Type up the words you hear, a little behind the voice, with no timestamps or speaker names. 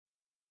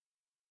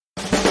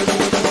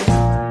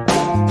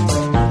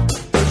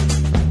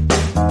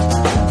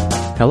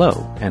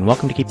Hello, and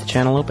welcome to Keep the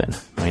Channel Open.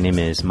 My name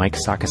is Mike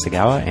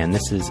Sakasagawa, and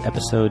this is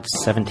episode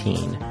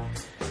 17.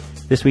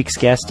 This week's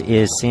guest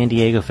is San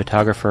Diego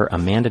photographer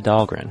Amanda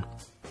Dahlgren.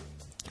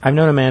 I've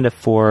known Amanda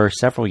for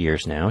several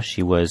years now.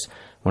 She was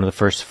one of the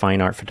first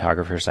fine art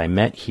photographers I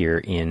met here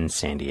in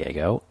San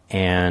Diego,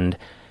 and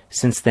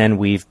since then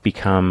we've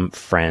become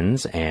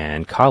friends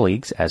and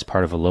colleagues as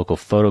part of a local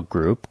photo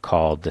group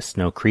called the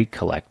Snow Creek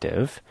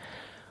Collective.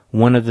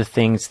 One of the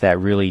things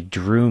that really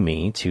drew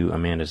me to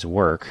Amanda's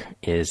work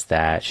is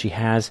that she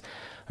has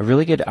a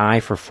really good eye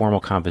for formal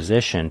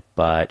composition,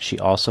 but she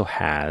also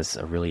has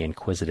a really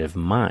inquisitive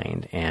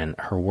mind, and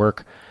her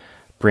work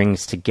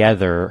brings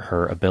together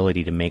her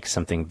ability to make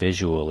something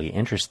visually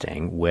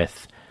interesting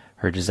with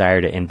her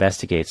desire to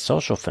investigate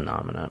social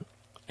phenomena.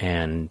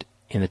 And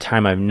in the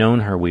time I've known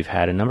her, we've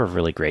had a number of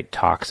really great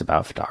talks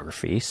about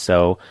photography,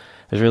 so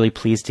I was really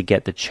pleased to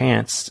get the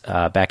chance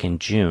back in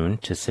June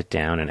to sit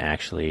down and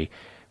actually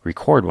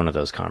record one of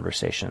those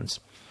conversations.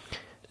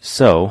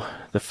 So,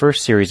 the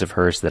first series of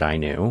hers that I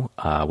knew,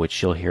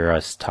 which you'll hear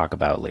us talk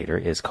about later,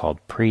 is called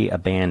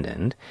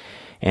Pre-Abandoned,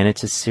 and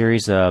it's a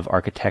series of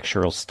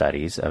architectural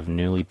studies of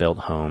newly built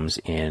homes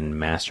in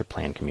master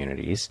plan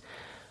communities.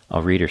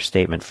 I'll read her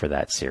statement for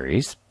that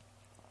series.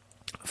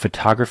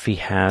 Photography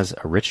has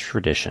a rich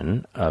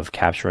tradition of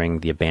capturing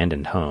the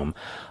abandoned home,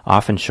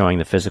 often showing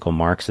the physical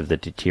marks of the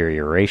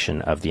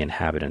deterioration of the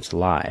inhabitants'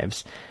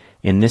 lives.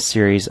 In this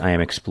series, I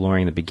am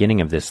exploring the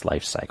beginning of this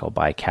life cycle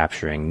by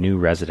capturing new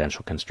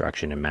residential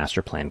construction in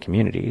master plan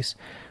communities.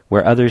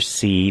 Where others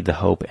see the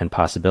hope and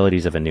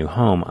possibilities of a new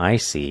home, I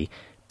see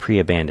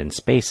pre-abandoned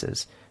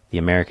spaces, the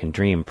American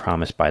dream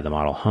promised by the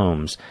model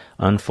homes,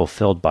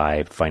 unfulfilled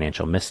by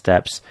financial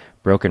missteps,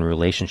 broken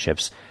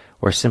relationships,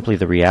 or simply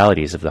the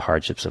realities of the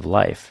hardships of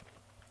life.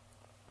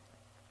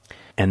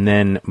 And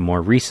then,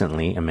 more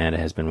recently, Amanda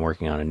has been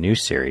working on a new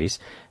series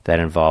that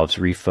involves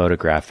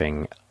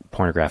rephotographing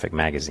pornographic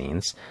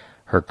magazines,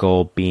 her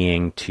goal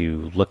being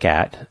to look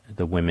at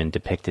the women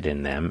depicted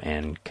in them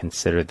and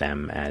consider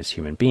them as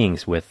human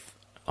beings with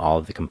all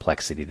of the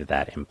complexity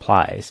that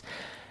implies.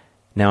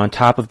 Now, on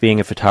top of being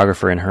a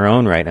photographer in her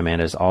own right,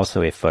 Amanda is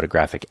also a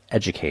photographic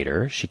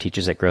educator. She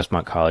teaches at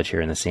Grossmont College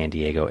here in the San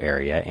Diego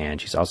area, and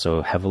she's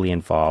also heavily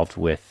involved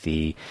with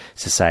the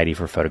Society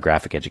for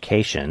Photographic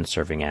Education,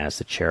 serving as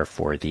the chair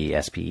for the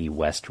SPE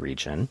West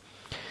region.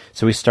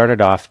 So we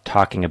started off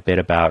talking a bit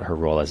about her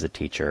role as a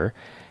teacher,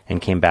 and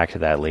came back to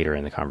that later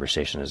in the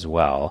conversation as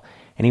well.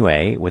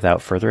 Anyway,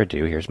 without further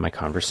ado, here's my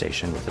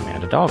conversation with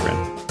Amanda Dahlgren.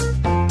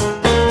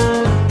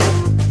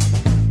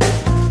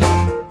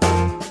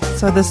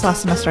 So this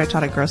last semester I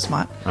taught at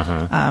Grossmont,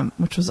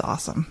 which was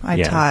awesome.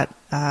 I taught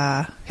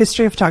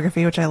history of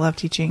photography, which I love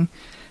teaching.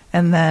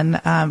 And then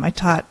I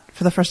taught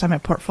for the first time a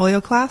portfolio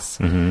class,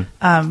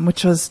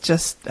 which was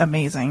just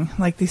amazing.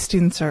 Like, these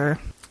students are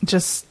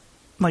just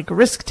like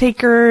risk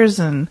takers,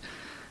 and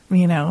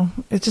you know,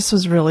 it just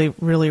was really,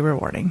 really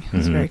rewarding. It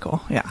was very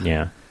cool.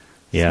 Yeah.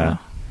 So.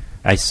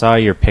 I saw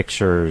your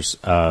pictures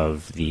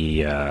of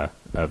the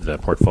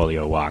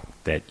portfolio walk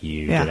that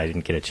you did. I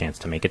didn't get a chance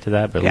to make it to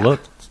that, but it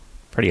looked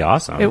pretty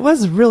awesome. It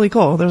was really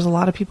cool. There was a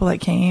lot of people that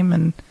came,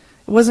 and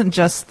it wasn't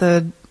just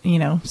the,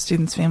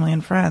 students, family,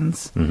 and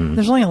friends.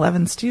 There's only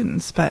 11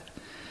 students, but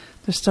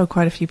there's still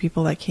quite a few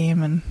people that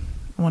came and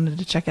wanted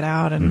to check it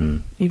out,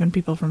 and even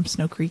people from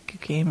Snow Creek who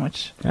came,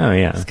 which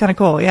is kind of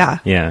cool. Yeah.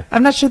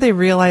 I'm not sure they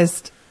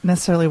realized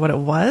necessarily what it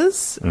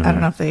was. I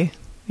don't know if they,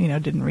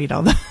 didn't read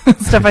all the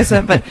stuff I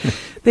sent, but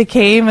they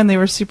came and they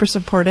were super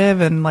supportive.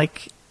 And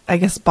like, I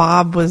guess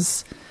Bob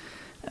was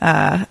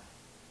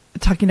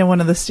talking to one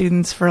of the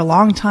students for a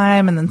long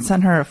time, and then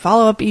sent her a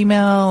follow-up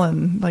email,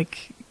 and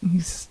like,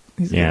 he's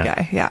a good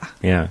guy.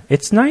 Yeah.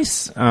 It's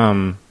nice.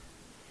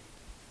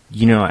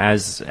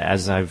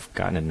 As I've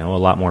gotten to know a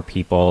lot more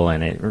people,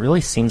 and it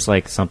really seems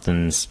like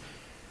something's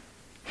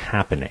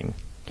happening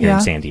here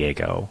in San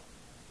Diego.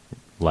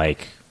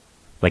 Like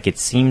it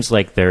seems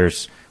like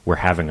we're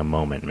having a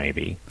moment,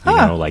 maybe.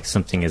 Like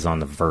something is on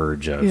the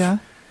verge of,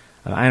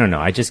 I don't know.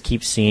 I just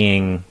keep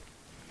seeing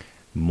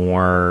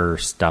more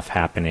stuff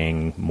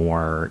happening,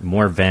 more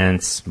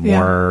events,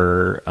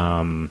 more,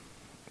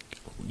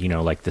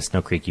 like the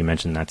Snow Creek you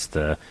mentioned, that's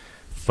the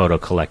photo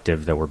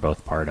collective that we're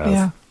both part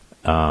of.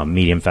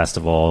 Medium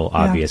Festival,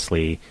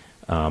 obviously.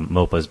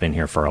 MOPA's been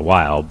here for a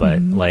while, but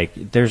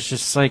there's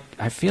just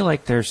I feel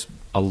like there's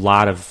a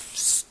lot of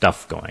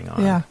stuff going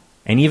on.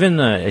 And even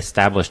the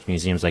established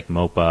museums like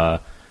MOPA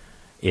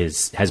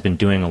has been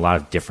doing a lot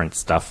of different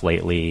stuff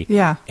lately.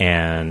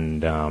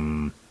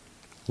 And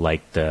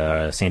like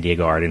the San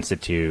Diego Art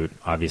Institute,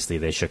 obviously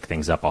they shook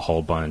things up a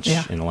whole bunch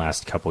in the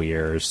last couple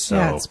years.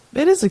 So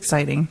it is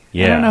exciting.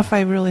 I don't know if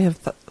I really have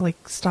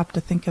stopped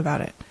to think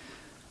about it,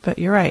 but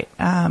you're right.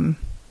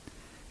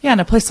 In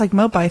a place like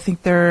MOPA, I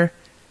think they're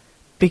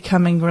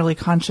becoming really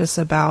conscious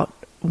about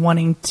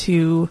wanting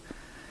to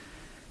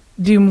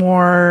do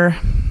more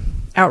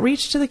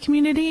outreach to the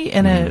community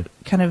in a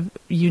kind of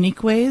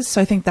unique ways. So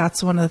I think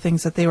that's one of the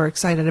things that they were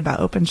excited about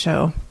Open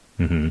Show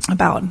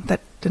about. That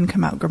didn't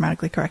come out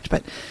grammatically correct,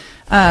 but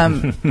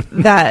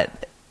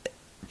that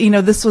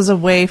this was a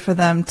way for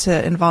them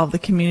to involve the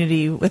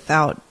community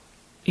without,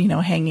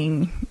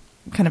 hanging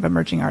kind of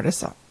emerging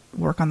artists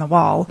work on the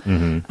wall,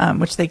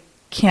 which they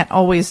can't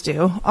always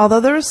do. Although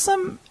there's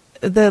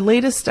the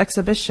latest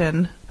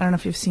exhibition, I don't know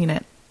if you've seen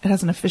it. It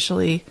hasn't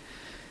officially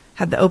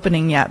had the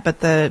opening yet,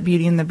 but the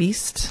Beauty and the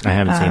Beast. I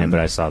haven't seen it,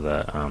 but I saw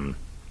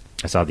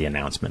the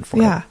announcement for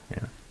it.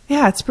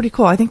 Yeah, it's pretty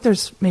cool. I think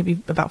there's maybe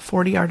about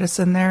 40 artists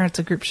in there. It's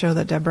a group show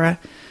that Deborah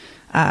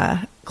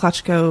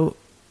Klotchko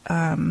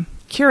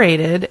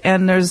curated,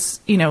 and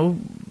there's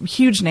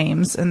huge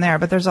names in there,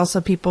 but there's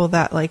also people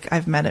that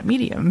I've met at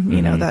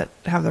Medium, that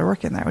have their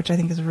work in there, which I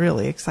think is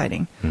really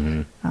exciting,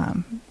 and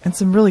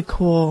some really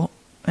cool,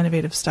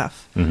 innovative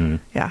stuff.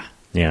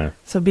 Yeah.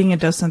 So being a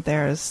docent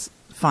there is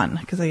fun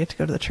because I get to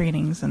go to the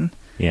trainings and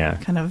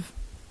kind of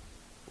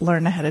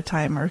learn ahead of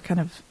time, or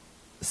kind of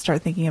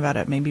start thinking about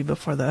it maybe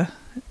before the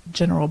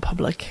general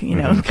public, kind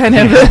of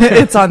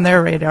it's on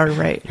their radar,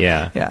 right?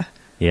 Yeah.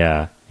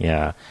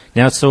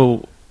 Now,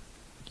 so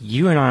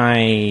you and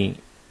I'm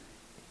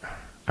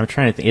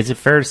trying to think, is it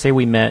fair to say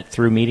we met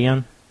through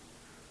Medium?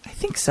 I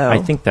think so. I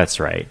think that's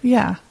right.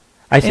 Yeah.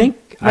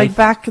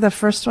 Back the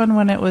first one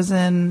when it was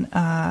in,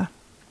 at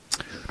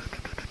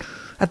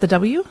the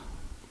W?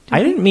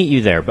 I didn't meet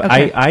you there, but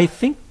okay. I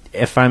think,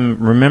 if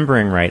I'm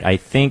remembering right, I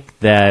think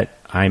that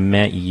I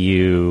met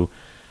you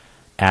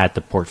at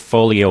the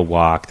portfolio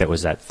walk that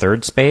was at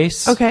Third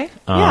Space. Okay.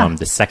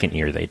 The second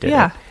year they did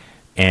it.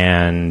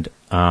 And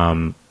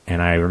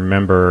I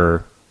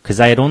remember, because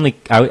I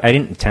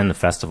didn't attend the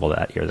festival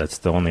that year. That's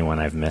the only one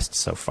I've missed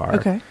so far.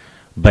 Okay.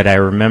 But I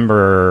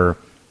remember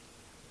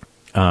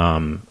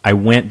I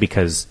went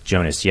because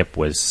Jonas Yip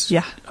was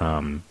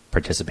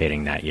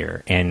participating that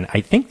year. And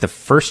I think the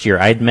first year,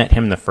 I'd met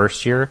him the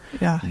first year.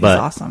 Yeah, he's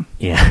awesome.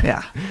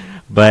 Yeah.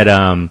 But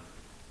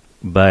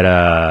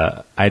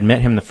I'd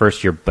met him the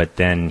first year, but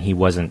then he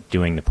wasn't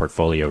doing the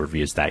portfolio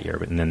reviews that year.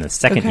 And then the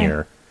second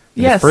year,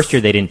 the first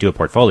year they didn't do a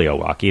portfolio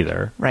walk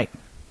either. Right.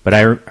 But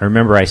I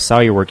remember I saw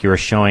your work. You were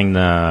showing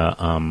the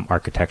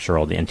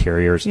architectural, the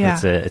interiors. Yeah.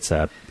 It's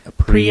a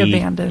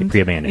pre-abandoned.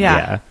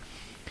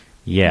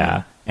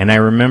 Yeah. And I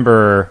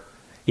remember,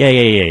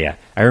 I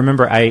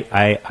remember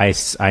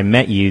I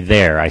met you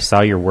there. I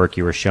saw your work.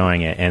 You were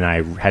showing it, and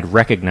I had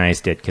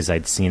recognized it because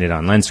I'd seen it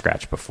on Lens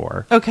Scratch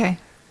before. Okay.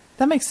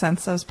 That makes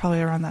sense. That was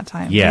probably around that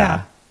time.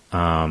 Yeah.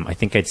 I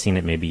think I'd seen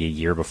it maybe a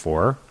year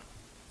before.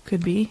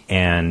 Could be.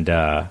 And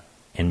then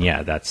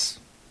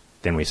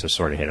we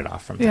sort of hit it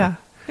off from there.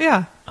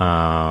 Yeah.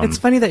 It's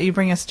funny that you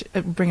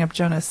bring up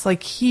Jonas.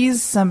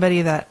 He's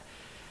somebody that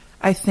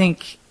I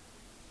think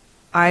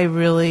I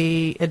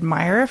really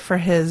admire for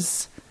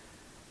his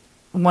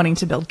wanting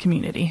to build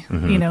community.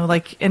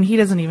 And he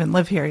doesn't even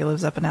live here. He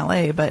lives up in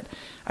LA. But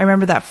I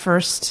remember that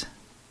first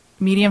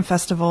Medium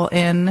Festival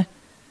in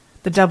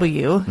the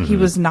W. He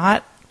was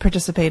not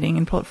participating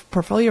in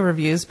portfolio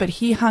reviews, but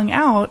he hung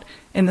out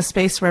in the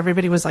space where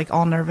everybody was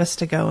all nervous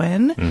to go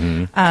in,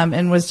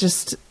 and was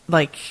just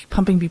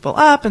pumping people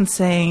up and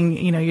saying,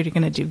 you're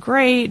going to do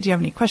great. Do you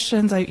have any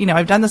questions?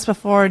 I've done this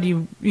before. Do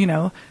you, I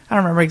don't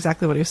remember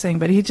exactly what he was saying,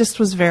 but he just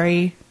was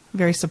very,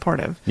 very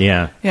supportive.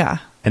 Yeah. Yeah.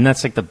 And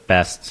that's the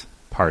best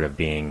part of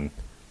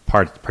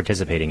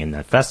participating in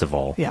that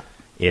festival. Yeah.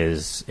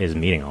 Is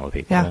meeting all the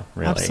people. Yeah,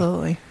 really.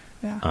 Absolutely.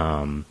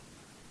 Yeah.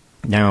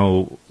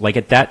 Now,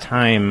 at that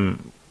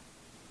time,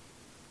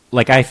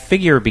 I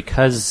figure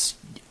because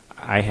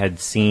I had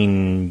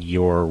seen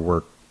your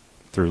work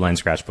through Lens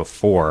Scratch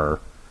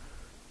before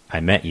I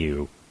met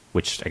you,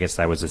 which I guess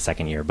that was the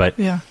second year. But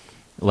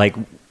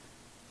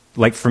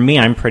for me,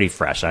 I'm pretty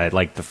fresh.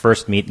 The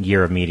first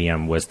year of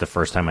Medium was the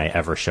first time I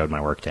ever showed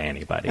my work to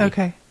anybody.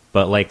 Okay.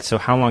 But so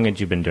how long had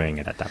you been doing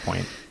it at that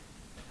point?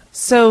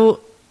 So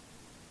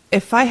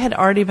if I had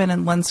already been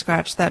in Lens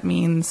Scratch, that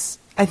means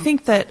I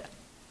think that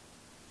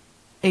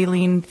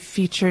Aline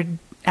featured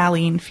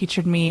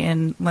me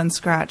in Lens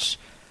Scratch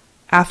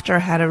after I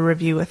had a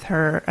review with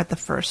her at the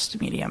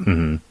first Medium.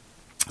 Mm-hmm.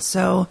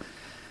 So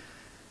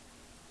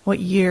what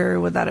year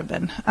would that have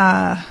been?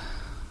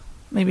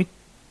 Maybe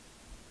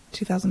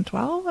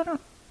 2012?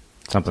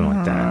 Something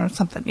like that.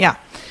 Something, yeah.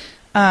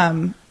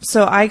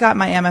 So I got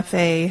my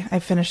MFA. I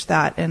finished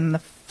that in the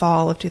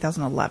fall of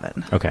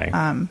 2011. Okay.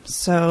 And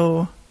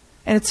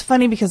it's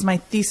funny because my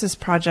thesis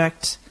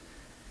project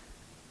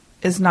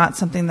is not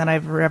something that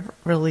I've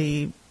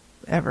really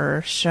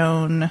ever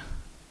shown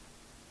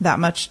that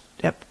much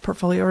at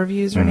portfolio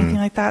reviews or anything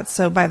like that.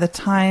 So by the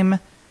time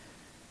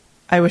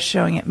I was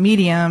showing at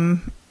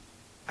Medium,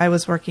 I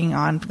was working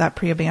on that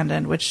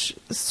pre-abandoned, which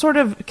sort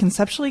of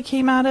conceptually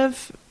came out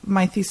of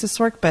my thesis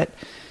work, but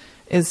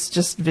is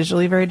just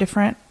visually very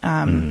different.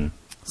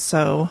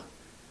 So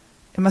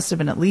it must have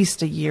been at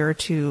least a year or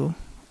two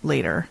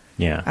later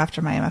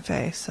after my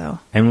MFA. So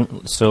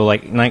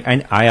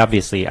I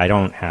obviously I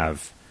don't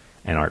have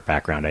an art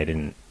background.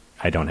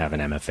 I don't have an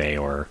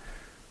MFA or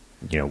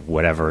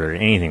whatever,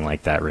 anything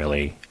like that,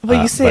 really.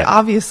 Well, you say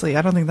obviously.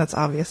 I don't think that's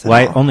obvious at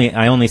all.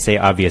 I only say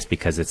obvious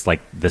because it's like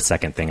the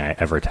second thing I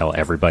ever tell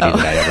everybody that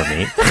I ever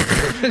meet.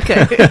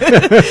 Okay.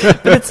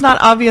 But it's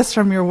not obvious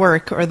from your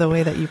work or the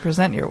way that you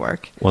present your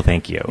work. Well,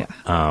 thank you.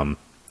 Yeah.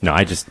 No,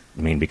 I just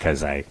mean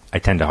because I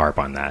tend to harp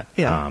on that.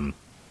 Yeah.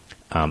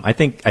 I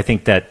think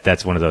that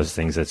that's one of those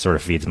things that sort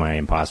of feeds my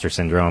imposter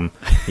syndrome,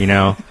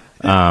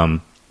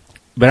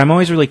 but I'm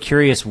always really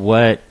curious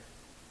what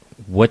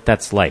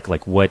that's like.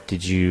 Like, what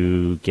did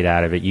you get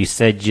out of it? You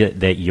said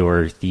that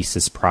your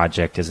thesis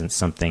project isn't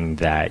something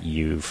that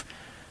you've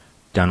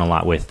done a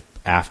lot with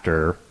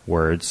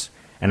afterwards.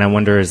 And I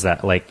wonder, is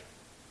that like,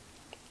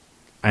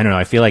 I don't know,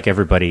 I feel like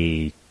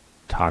everybody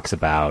talks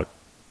about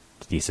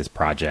thesis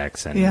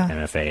projects and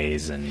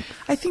MFAs, and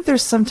I think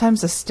there's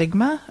sometimes a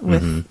stigma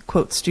with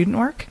quote student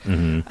work.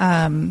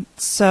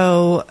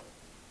 So,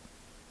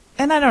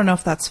 and I don't know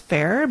if that's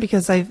fair,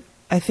 because I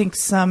think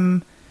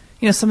some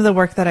of the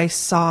work that I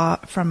saw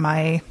from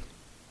my,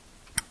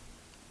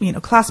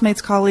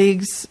 classmates,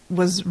 colleagues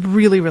was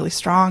really, really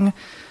strong.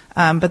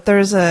 But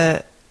there's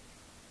a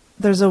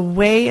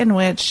way in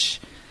which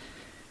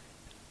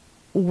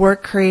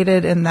work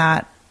created in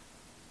that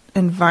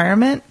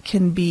environment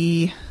can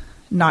be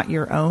not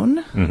your own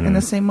in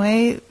the same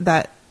way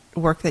that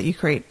work that you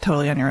create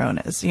totally on your own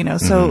is,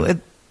 so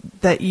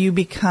that you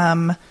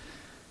become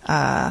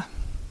kind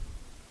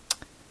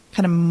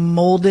of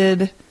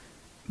molded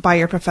by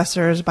your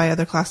professors, by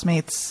other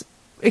classmates.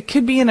 It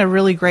could be in a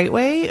really great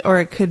way, or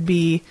it could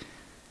be,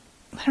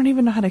 I don't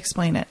even know how to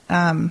explain it.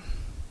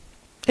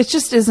 It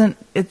just isn't,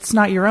 it's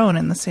not your own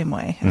in the same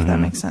way, if that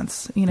makes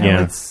sense.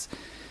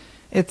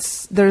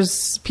 It's,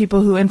 there's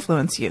people who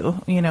influence you,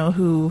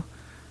 who,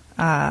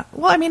 I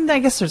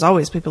guess there's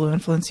always people who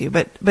influence you,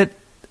 but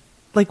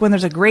like when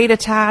there's a grade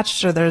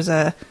attached or there's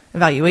a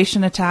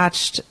evaluation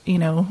attached,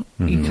 you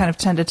kind of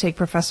tend to take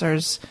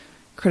professors'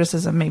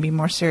 criticism maybe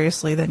more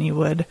seriously than you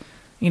would,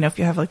 if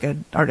you have like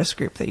an artist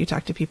group that you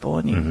talk to people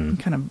and you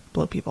kind of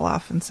blow people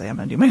off and say, I'm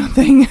going to do my own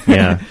thing.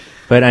 Yeah.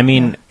 But I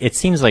mean, it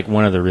seems like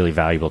one of the really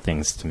valuable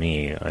things to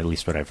me, at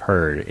least what I've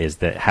heard, is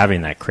that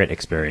having that crit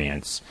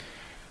experience,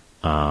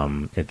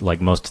 like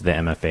most of the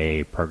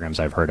MFA programs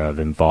I've heard of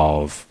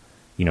involve,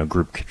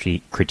 group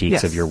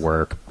critiques of your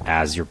work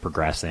as you're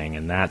progressing.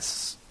 And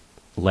that's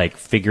like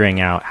figuring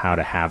out how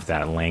to have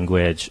that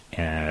language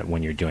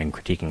when you're doing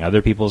critiquing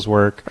other people's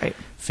work, right.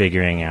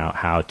 Figuring out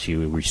how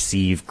to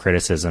receive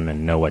criticism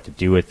and know what to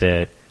do with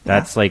it.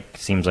 That's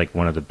seems like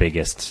one of the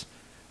biggest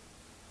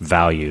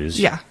values,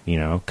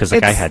 because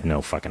I had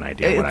no fucking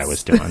idea what I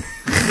was doing when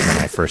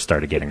I first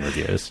started getting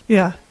reviews.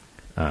 Yeah.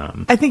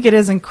 I think it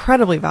is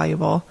incredibly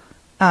valuable.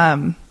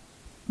 But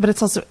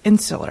it's also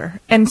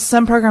insular, and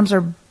some programs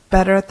are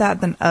better at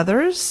that than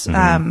others.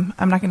 I'm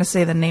not going to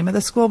say the name of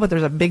the school, but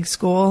there's a big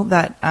school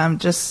that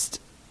just,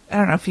 I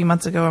don't know, a few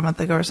months ago, a month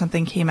ago or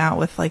something, came out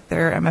with like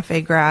their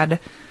MFA grad,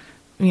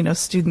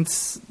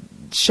 students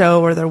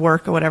show or their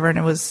work or whatever, and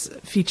it was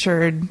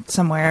featured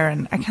somewhere.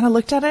 And I kind of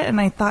looked at it and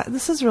I thought,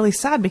 this is really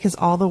sad because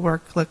all the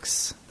work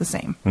looks the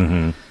same.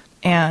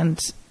 And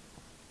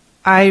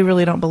I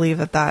really don't believe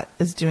that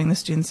is doing the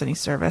students any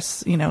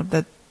service,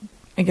 that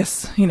I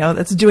guess,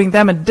 that's doing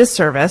them a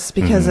disservice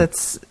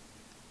because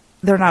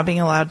they're not being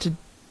allowed to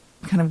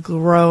kind of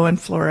grow and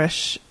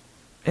flourish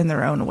in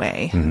their own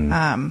way.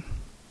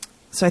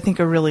 So I think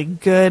a really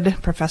good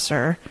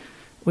professor,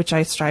 which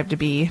I strive to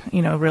be,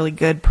 a really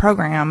good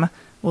program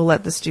will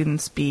let the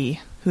students be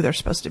who they're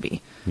supposed to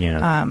be.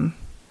 Yeah.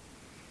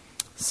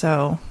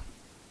 So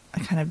I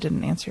kind of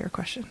didn't answer your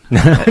question.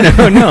 No.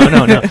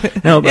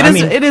 But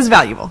it is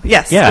valuable.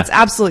 Yes. Yeah. It's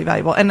absolutely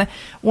valuable. And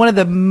one of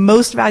the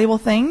most valuable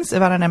things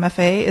about an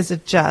MFA is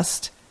it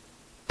just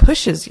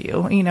pushes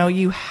you.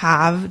 You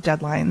have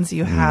deadlines,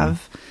 you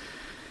have,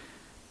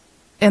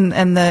 and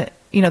the,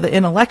 the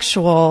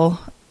intellectual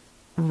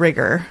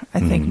rigor, I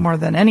think more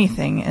than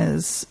anything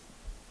is,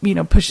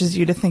 pushes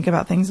you to think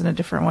about things in a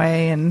different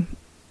way, and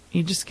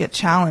you just get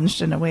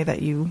challenged in a way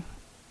that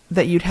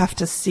you'd have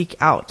to seek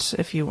out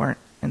if you weren't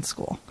in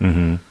school.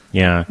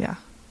 Yeah. Yeah.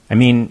 I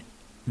mean,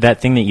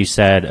 that thing that you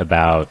said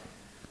about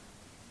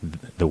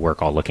the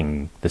work all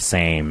looking the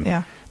same,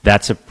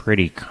 that's a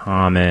pretty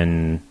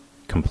common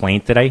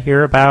complaint that I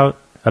hear about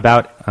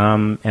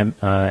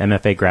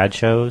MFA grad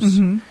shows,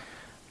 and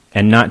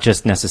not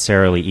just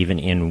necessarily even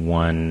in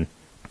one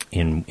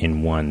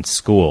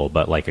school,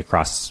 but like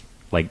across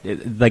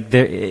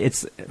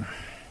it's.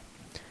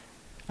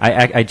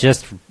 I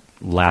just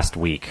last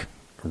week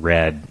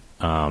read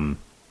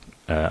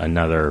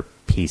another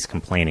piece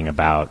complaining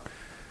about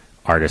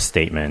artist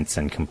statements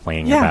and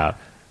complaining about.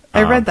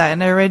 I read that,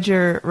 and I read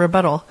your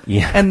rebuttal.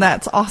 Yeah, and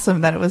that's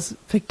awesome that it was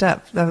picked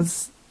up.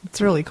 It's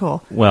really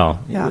cool.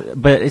 Well,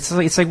 but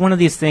it's like one of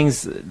these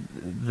things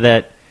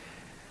that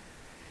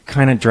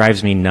kind of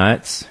drives me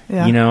nuts,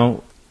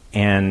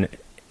 and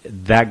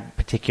that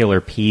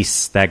particular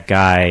piece, that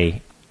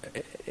guy,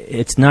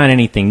 it's not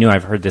anything new.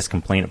 I've heard this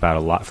complaint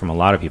about from a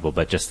lot of people,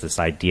 but just this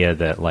idea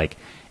that like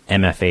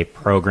MFA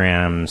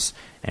programs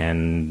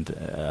and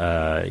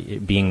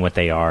being what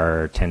they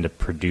are tend to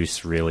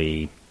produce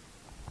really,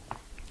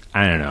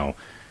 I don't know.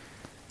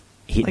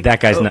 Like that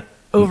guy's not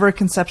over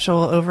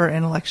conceptual, over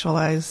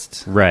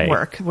intellectualized right.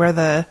 work where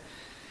the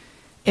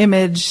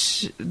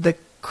image, the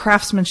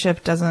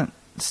craftsmanship doesn't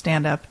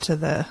stand up to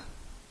the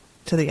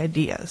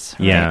ideas.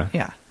 Right? Yeah.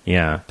 Yeah.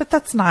 Yeah. But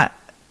that's not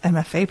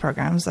MFA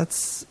programs.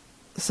 That's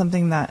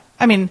something that,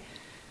 I mean,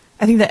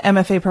 I think that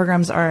MFA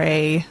programs are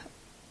a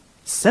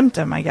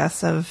symptom, I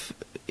guess, of,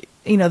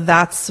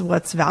 that's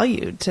what's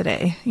valued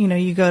today.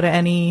 You go to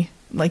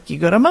you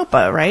go to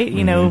MOPA, right?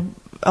 Mm-hmm.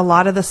 A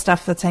lot of the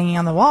stuff that's hanging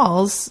on the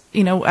walls,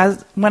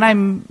 as when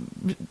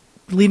I'm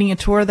leading a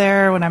tour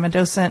there, when I'm a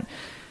docent,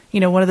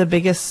 one of the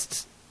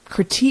biggest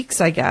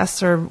critiques, I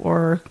guess,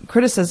 or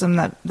criticism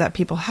that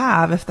people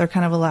have, if they're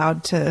kind of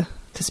allowed to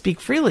speak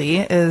freely,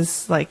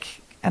 is like,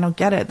 I don't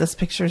get it. This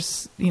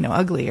picture's,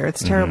 ugly, or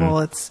it's terrible.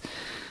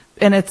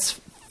 Mm-hmm.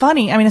 It's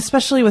funny. I mean,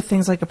 especially with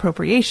things like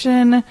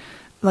appropriation,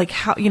 like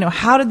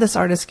how did this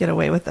artist get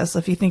away with this?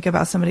 If you think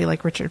about somebody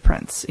like Richard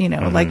Prince,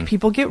 mm-hmm. like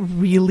people get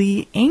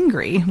really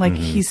angry, like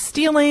mm-hmm. he's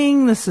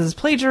stealing, this is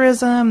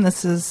plagiarism,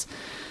 this is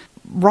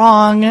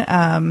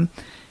wrong.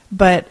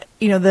 But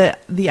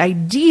the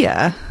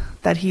idea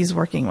that he's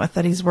working with,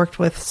 that he's worked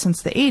with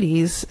since the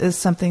 80s, is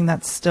something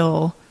that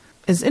still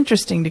is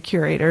interesting to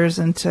curators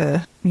and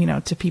to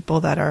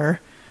people that are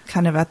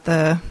kind of at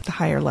the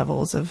higher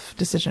levels of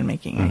decision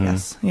making, mm-hmm. I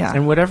guess. Yeah.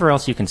 And whatever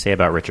else you can say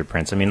about Richard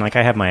Prince, I mean, like,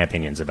 I have my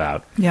opinions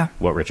about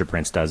what Richard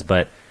Prince does,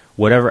 but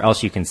whatever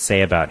else you can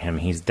say about him,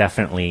 he's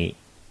definitely,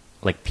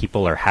 like,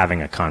 people are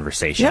having a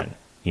conversation,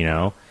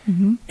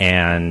 Mm-hmm.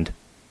 And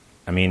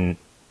I mean,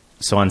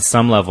 so on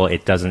some level,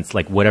 it doesn't,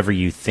 like, whatever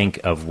you think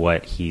of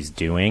what he's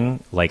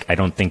doing, like, I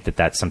don't think that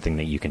that's something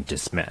that you can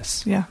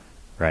dismiss. Yeah.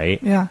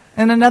 Right? Yeah.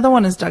 And another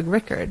one is Doug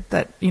Rickard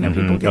that, mm-hmm.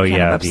 people get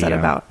kind of upset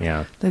about.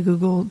 Yeah. The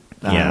Google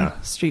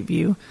Street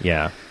View.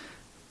 Yeah.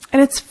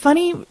 And it's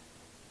funny,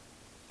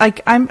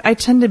 like, I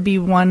tend to be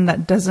one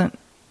that doesn't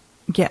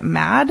get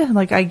mad.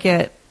 Like, I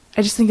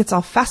just think it's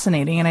all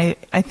fascinating. And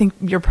I think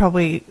you're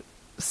probably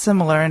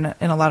similar in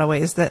a lot of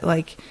ways, that,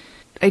 like,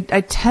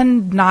 I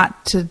tend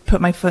not to put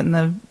my foot in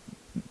the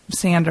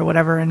sand or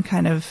whatever and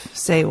kind of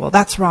say, well,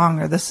 that's wrong,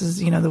 or this is,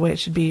 the way it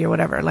should be, or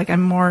whatever. Like,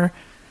 I'm more,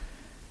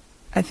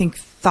 I think,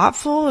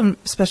 thoughtful, and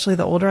especially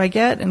the older I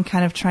get, and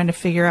kind of trying to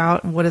figure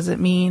out what does it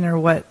mean, or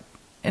what,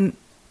 and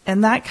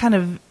that kind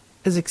of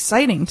is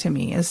exciting to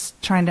me, is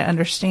trying to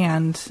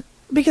understand,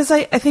 because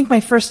I think my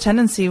first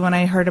tendency when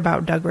I heard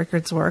about Doug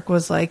Rickard's work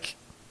was like,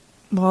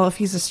 well, if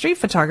he's a street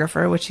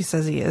photographer, which he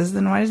says he is,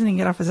 then why doesn't he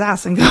get off his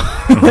ass and go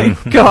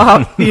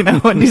out,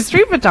 and do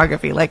street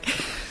photography? Like,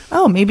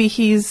 oh, maybe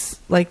he's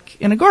like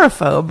an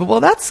agoraphobe.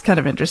 Well, that's kind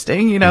of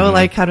interesting, mm-hmm.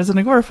 like, how does an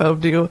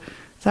agoraphobe do?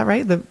 Is that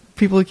right? The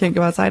people who can't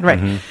go outside, right?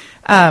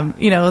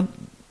 Mm-hmm.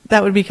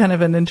 That would be kind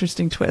of an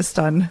interesting twist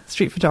on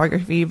street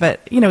photography,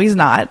 but, he's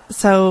not.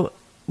 So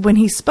when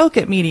he spoke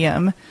at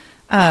Medium,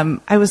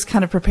 I was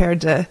kind of prepared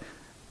to,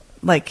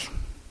 like,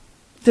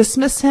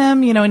 dismiss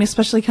him, and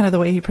especially kind of the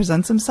way he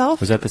presents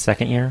himself. Was that the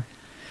second year?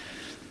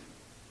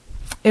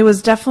 It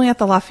was definitely at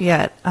the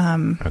Lafayette.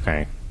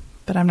 Okay.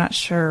 But I'm not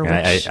sure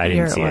which I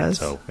year didn't see it was.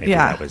 So maybe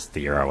that was the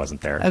year I wasn't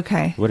there.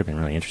 Okay. It would have been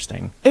really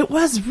interesting. It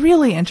was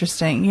really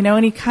interesting,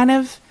 and he kind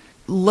of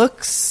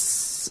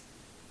looks,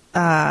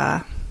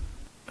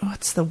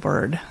 what's the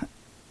word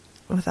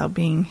without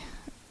being,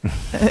 he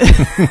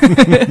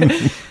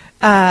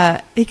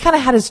kind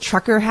of had his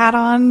trucker hat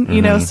on,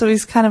 mm-hmm. so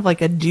he's kind of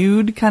like a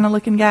dude kind of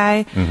looking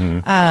guy.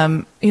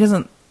 Mm-hmm. He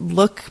doesn't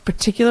look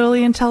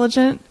particularly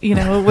intelligent,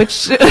 which,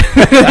 see,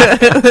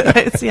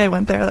 I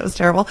went there. That was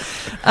terrible.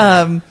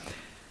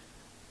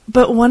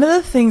 But one of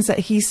the things that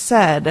he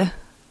said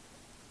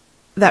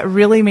that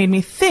really made me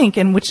think,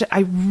 and which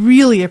I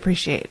really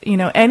appreciate,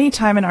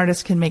 anytime an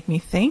artist can make me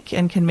think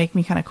and can make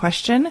me kind of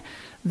question,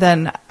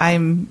 then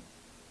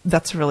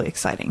that's really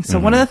exciting. So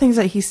one of the things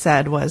that he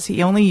said was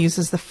he only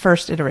uses the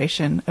first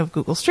iteration of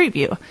Google Street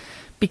View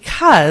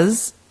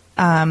because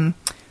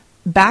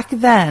back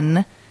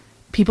then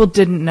people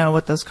didn't know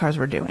what those cars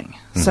were doing.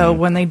 Mm-hmm. So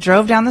when they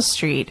drove down the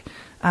street,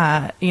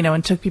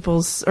 and took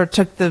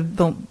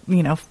the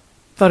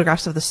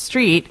photographs of the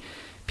street,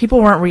 people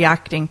weren't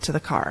reacting to the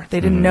car. They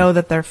didn't know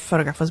that their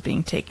photograph was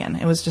being taken.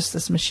 It was just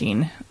this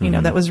machine,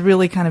 that was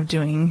really kind of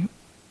doing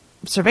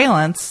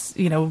surveillance,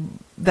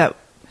 that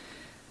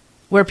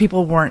where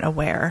people weren't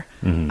aware.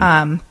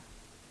 Mm-hmm.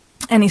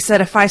 And he said,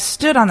 if I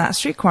stood on that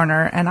street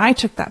corner and I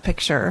took that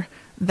picture,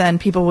 then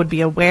people would be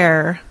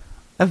aware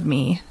of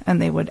me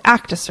and they would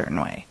act a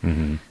certain way.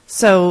 Mm-hmm.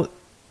 So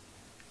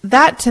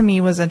that to me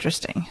was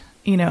interesting,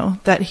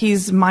 that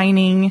he's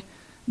mining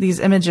these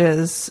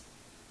images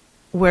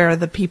where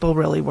the people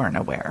really weren't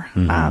aware.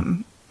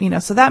 Mm-hmm.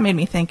 So that made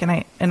me think,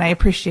 and I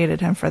appreciated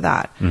him for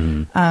that.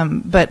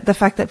 Mm-hmm. But the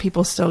fact that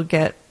people still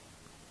get,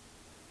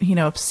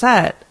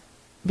 upset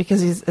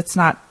because it's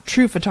not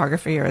true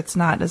photography, or it's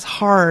not as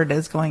hard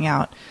as going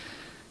out,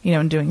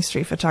 and doing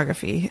street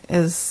photography,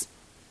 is,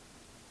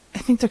 I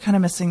think they're kind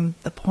of missing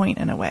the point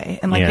in a way.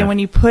 And like, and when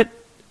you put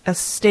a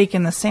stake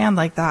in the sand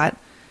like that.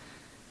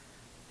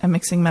 I'm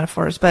mixing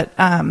metaphors, but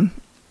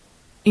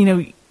you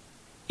know,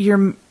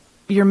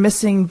 you're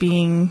missing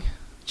being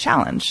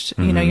challenged.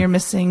 You know, you're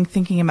missing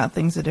thinking about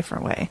things a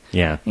different way.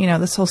 Yeah. You know,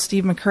 this whole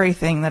Steve McCurry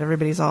thing that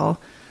everybody's all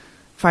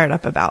fired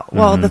up about.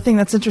 Well, the thing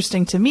that's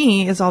interesting to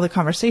me is all the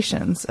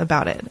conversations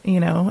about it,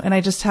 you know, and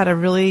I just had a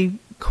really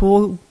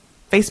cool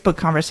Facebook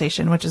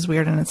conversation, which is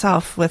weird in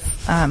itself, with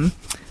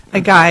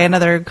a guy,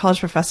 another college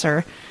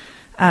professor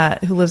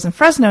who lives in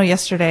Fresno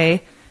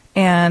yesterday.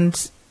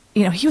 And,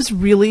 you know, he was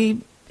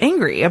really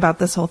angry about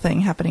this whole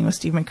thing happening with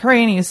Steve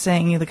McCurry. And he was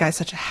saying, you know, the guy's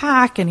such a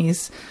hack and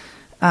he's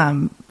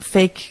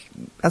fake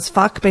as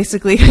fuck,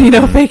 basically, you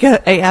know, fake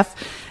AF.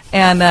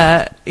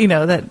 And, you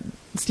know, that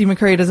Steve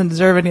McCurry doesn't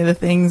deserve any of the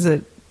things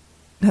that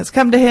has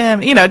come to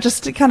him, you know,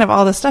 just kind of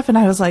all this stuff. And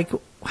I was like,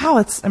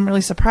 wow, I'm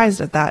really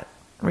surprised at that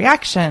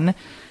reaction.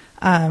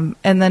 And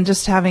then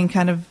just having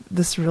kind of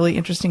this really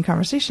interesting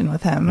conversation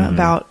with him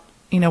about,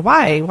 you know,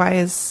 why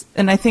is,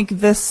 and I think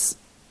this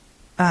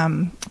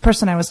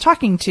person I was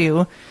talking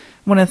to,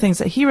 one of the things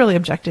that he really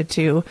objected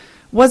to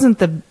wasn't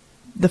the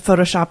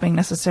photoshopping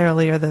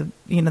necessarily, or the,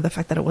 you know, the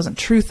fact that it wasn't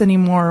truth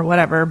anymore or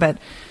whatever. But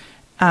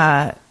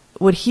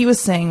what he was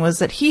saying was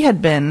that he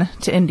had been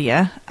to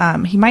India.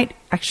 He might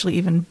actually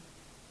even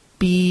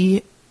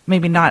be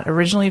maybe not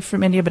originally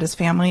from India, but his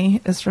family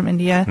is from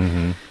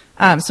India.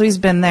 So he's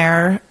been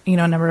there, you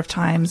know, a number of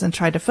times and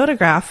tried to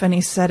photograph, and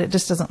he said it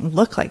just doesn't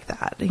look like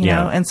that, you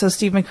know? And so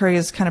Steve McCurry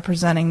is kind of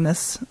presenting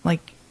this,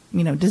 like,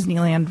 you know,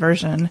 Disneyland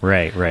version.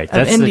 Right.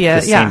 That's India.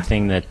 The same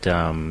thing that,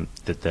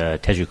 that the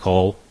Teju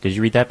Cole, did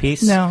you read that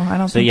piece? No, I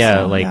don't think so.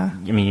 Yeah, like, I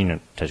mean, you know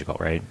Teju Cole,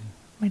 right?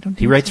 I don't think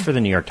He writes so. for the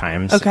New York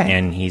Times. Okay.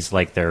 And he's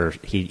like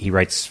he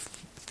writes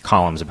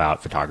columns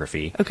about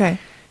photography. Okay.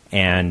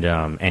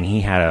 And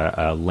he had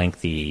a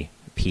lengthy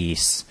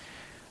piece.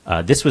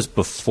 This was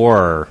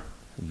before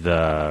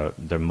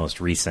the most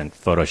recent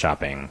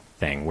photoshopping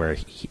thing, where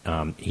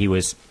he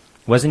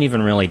wasn't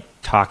even really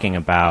talking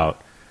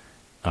about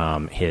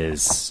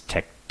his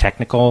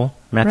technical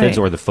methods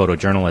or the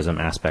photojournalism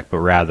aspect, but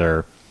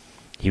rather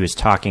he was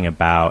talking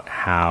about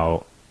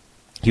how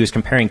he was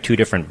comparing two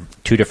different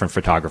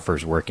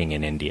photographers working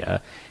in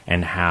India,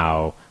 and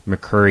how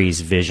McCurry's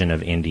vision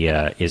of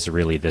India is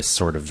really this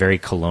sort of very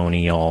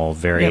colonial,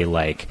 very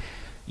like,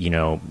 you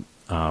know,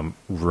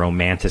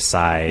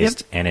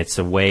 romanticized, and it's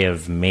a way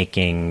of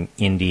making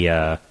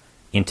India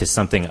into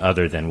something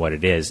other than what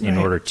it is in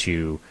order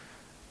to,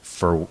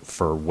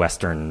 for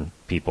Western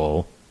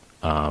people,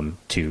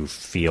 to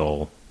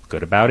feel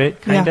good about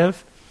it, kind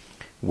of.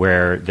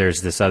 Where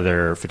there's this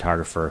other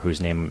photographer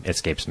whose name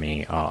escapes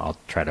me. I'll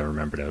try to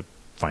remember to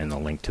find the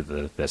link to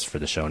this for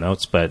the show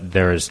notes. But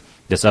there's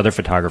this other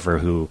photographer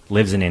who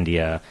lives in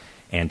India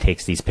and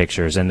takes these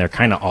pictures, and they're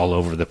kind of all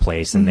over the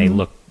place, and they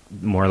look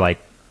more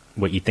like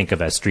what you think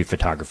of as street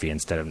photography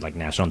instead of like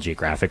National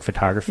Geographic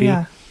photography,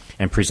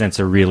 and presents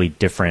a really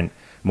different,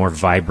 more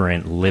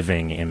vibrant,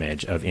 living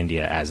image of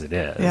India as it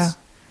is.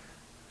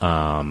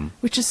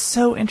 Which is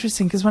so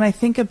interesting, because when I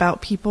think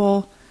about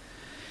people,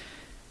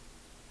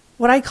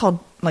 what I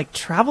call like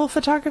travel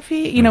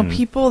photography, you know,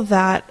 people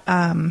that,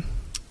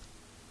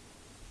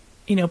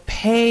 you know,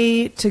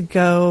 pay to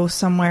go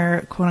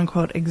somewhere, quote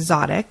unquote,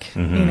 exotic,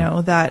 you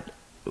know, that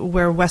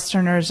where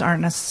Westerners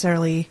aren't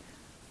necessarily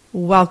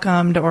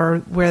welcomed, or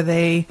where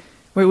it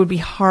would be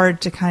hard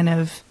to kind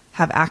of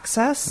have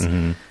access,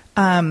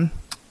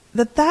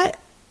 that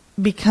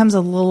becomes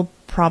a little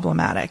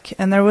problematic.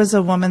 And there was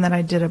a woman that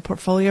I did a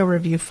portfolio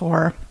review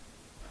for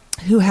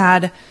who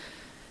had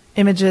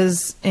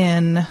images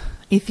in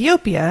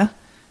Ethiopia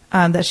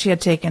that she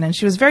had taken, and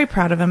she was very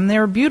proud of them. They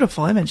were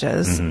beautiful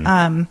images.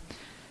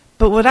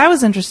 But what I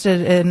was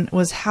interested in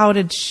was, how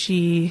did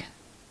she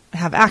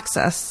have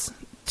access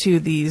to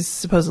these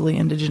supposedly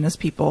indigenous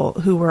people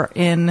who were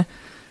in,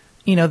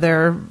 you know,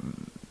 their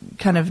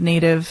kind of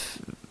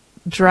native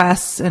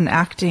dress and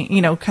acting,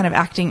 you know, kind of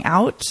acting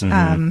out,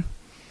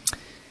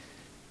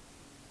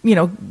 you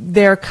know,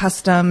 their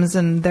customs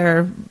and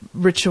their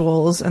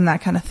rituals and that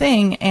kind of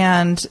thing.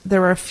 And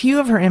there were a few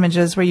of her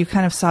images where you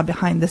kind of saw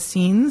behind the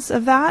scenes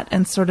of that,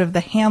 and sort of the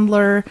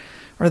handler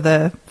or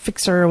the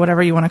fixer or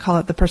whatever you want to call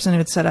it, the person who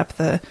had set up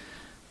the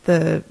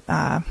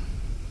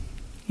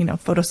you know,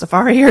 photo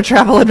safari or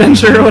travel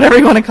adventure or whatever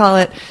you want to call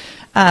it.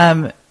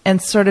 And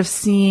sort of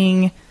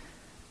seeing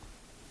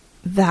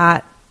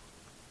that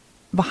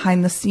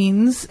behind the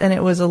scenes. And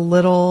it was a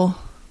little,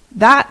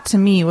 that to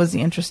me was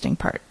the interesting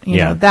part. You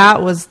know,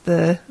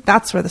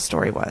 that's where the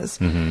story was.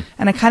 And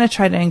I kind of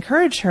tried to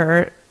encourage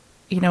her,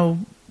 you know,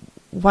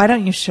 why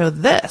don't you show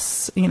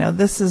this? You know,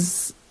 this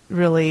is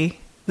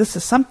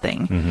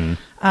something.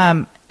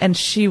 And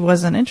she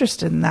wasn't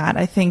interested in that.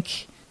 I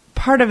think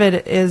part of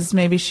it is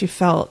maybe she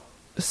felt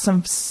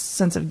some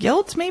sense of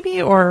guilt,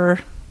 maybe, or.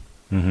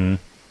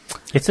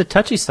 It's a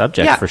touchy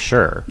subject for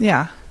sure.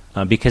 Yeah.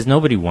 Because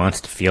nobody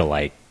wants to feel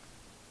like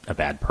a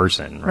bad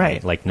person,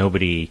 right? Like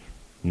nobody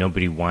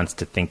wants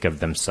to think of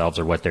themselves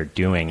or what they're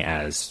doing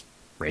as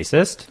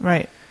racist.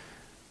 Right.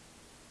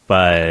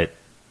 But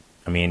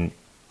I mean,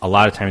 a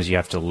lot of times you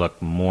have to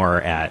look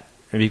more at,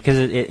 because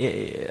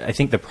I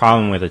think the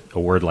problem with a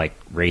word like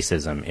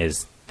racism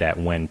is that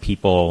when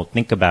people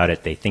think about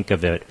it, they think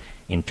of it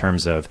in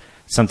terms of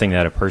something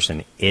that a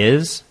person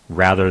is,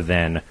 rather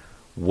than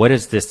what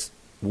is this,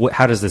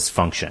 how does this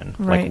function?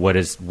 Right. Like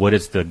what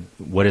is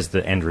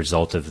the end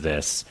result of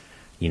this?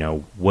 You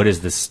know, what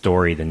is the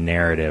story, the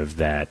narrative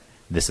that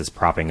this is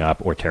propping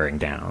up or tearing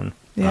down?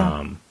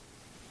 Yeah.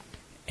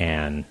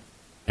 And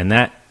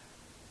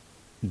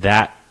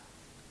that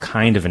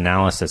kind of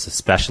analysis,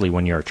 especially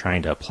when you're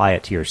trying to apply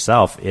it to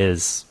yourself,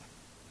 is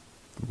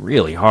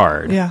really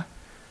hard. Yeah.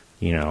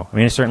 You know, I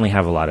mean, I certainly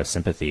have a lot of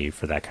sympathy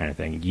for that kind of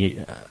thing.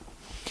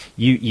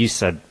 You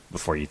said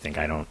before, you think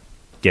I don't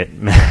get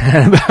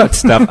mad about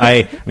stuff.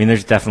 I mean,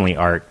 there's definitely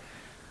art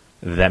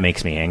that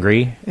makes me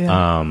angry.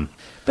 Yeah.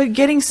 But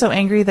getting so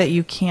angry that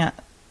you can't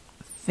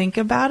think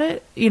about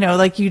it, you know,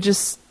 like you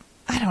just,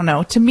 I don't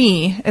know, to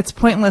me, it's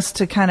pointless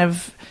to kind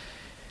of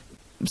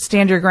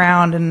stand your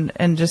ground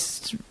and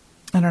just,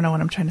 I don't know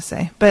what I'm trying to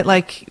say, but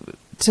like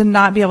to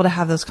not be able to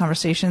have those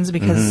conversations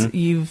because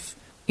you've,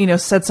 you know,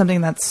 said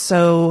something that's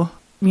so,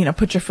 you know,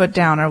 put your foot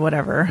down or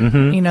whatever,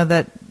 you know,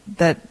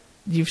 that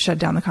you've shut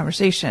down the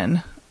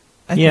conversation,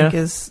 I think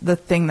is the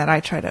thing that I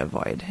try to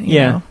avoid. You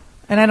know?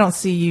 And I don't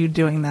see you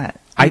doing that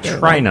either. I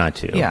try not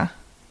to. Yeah.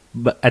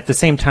 But at the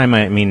same time,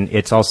 I mean,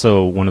 it's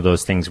also one of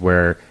those things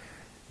where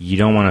you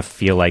don't want to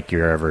feel like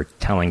you're ever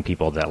telling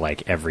people that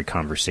like every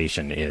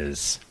conversation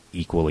is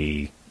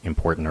equally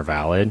important or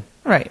valid.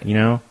 Right. You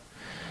know?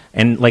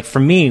 And like for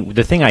me,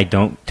 the thing I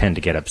don't tend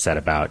to get upset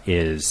about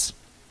is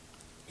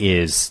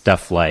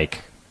stuff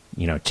like,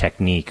 you know,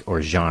 technique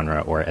or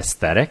genre or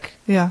aesthetic.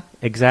 Yeah.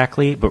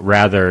 Exactly. But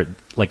rather,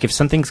 like if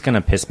something's going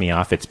to piss me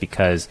off, it's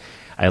because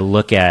I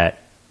look at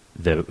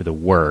the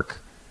work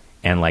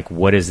and like,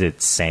 what is it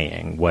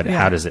saying?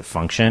 How does it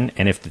function?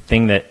 And if the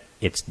thing that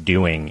it's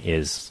doing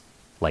is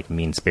like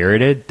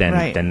mean-spirited,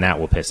 then that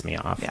will piss me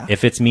off. Yeah.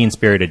 If it's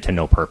mean-spirited to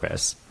no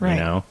purpose, you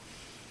know?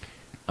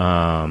 Do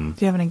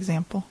you have an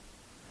example?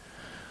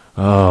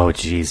 Oh,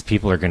 geez.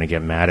 People are going to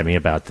get mad at me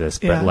about this,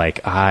 but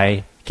like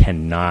I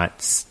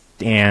cannot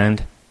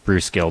stand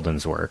Bruce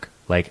Gilden's work.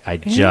 Like I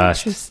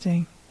just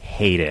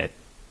hate it.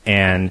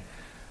 And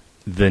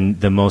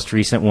the most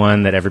recent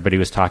one that everybody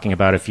was talking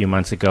about a few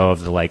months ago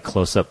of the like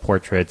close-up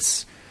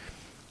portraits,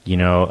 you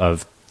know,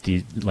 of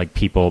the like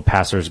people,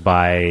 passersby,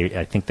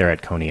 I think they're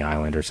at Coney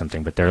Island or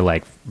something, but they're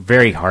like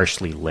very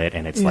harshly lit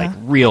and it's like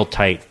real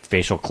tight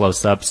facial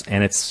close-ups,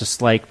 and it's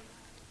just like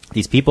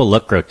these people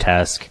look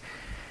grotesque.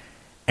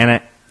 And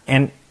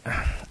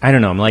I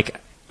don't know, I'm like,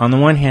 on the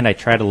one hand I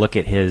try to look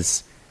at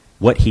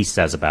what he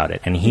says about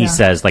it, and he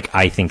says like,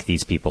 I think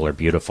these people are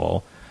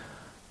beautiful,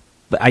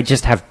 but I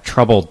just have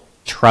trouble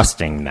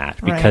trusting that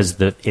because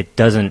it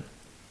doesn't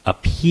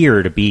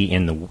appear to be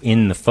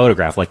in the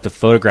photograph. Like the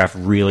photograph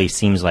really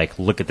seems like,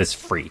 look at this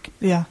freak.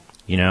 Yeah.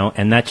 You know,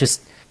 and that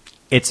just,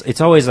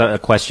 it's always a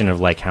question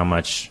of like how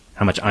much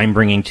I'm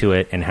bringing to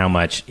it and how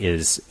much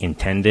is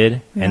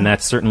intended. Yeah. And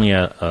that's certainly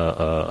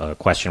a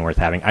question worth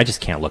having. I just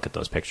can't look at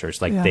those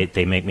pictures. Like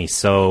they make me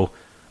so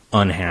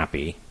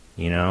unhappy,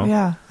 you know?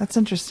 Yeah. That's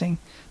interesting.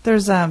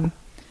 There's, I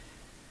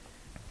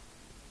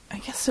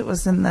guess it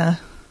was in the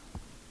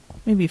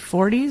maybe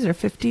 40s or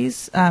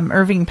 50s,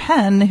 Irving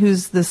Penn,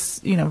 who's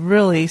this, you know,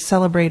 really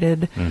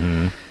celebrated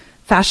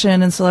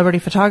fashion and celebrity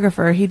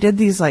photographer. He did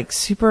these like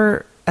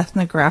super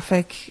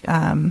ethnographic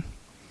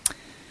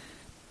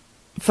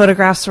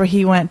photographs where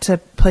he went to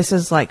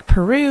places like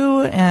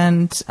Peru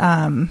and,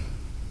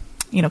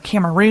 you know,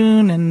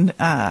 Cameroon and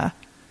I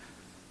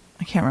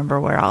can't remember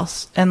where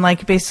else. And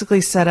like basically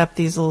set up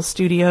these little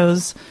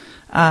studios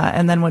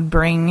and then would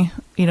bring,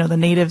 you know, the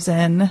natives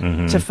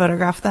in to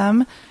photograph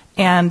them.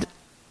 And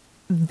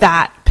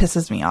that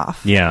pisses me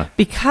off. Yeah.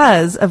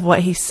 Because of what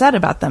he said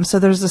about them. So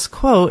there's this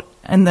quote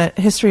in the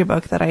history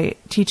book that I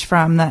teach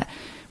from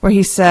where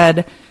he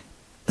said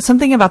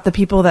something about the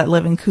people that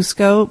live in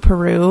Cusco,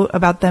 Peru,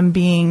 about them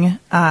being,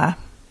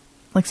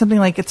 like something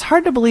like, it's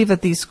hard to believe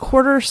that these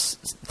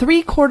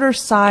 3/4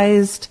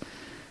 sized,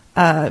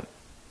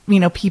 you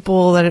know,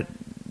 people that,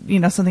 you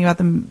know, something about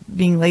them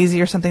being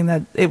lazy or something,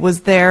 that it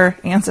was their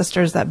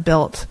ancestors that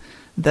built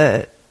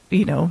the,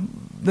 you know,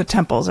 the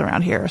temples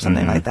around here or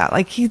something like that.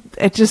 Like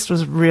it just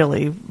was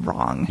really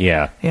wrong.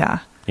 Yeah. Yeah.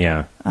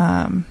 Yeah.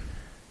 And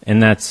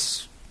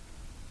that's,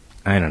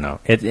 I don't know.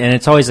 And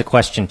it's always a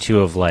question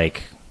too of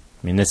like,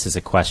 I mean, this is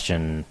a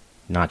question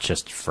not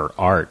just for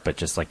art, but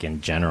just like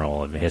in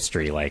general of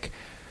history, like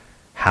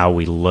how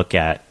we look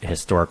at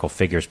historical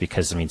figures,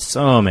 because I mean,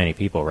 so many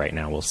people right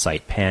now will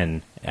cite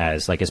Penn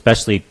as like,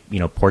 especially, you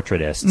know,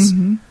 portraitists,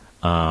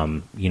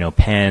 you know,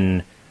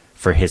 Penn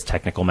for his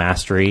technical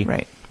mastery.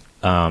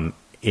 Right.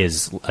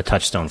 Is a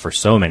touchstone for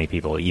so many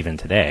people even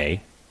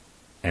today.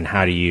 And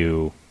how do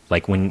you,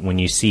 like when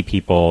you see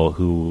people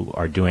who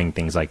are doing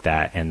things like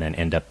that and then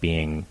end up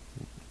being,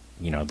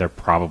 you know, they're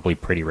probably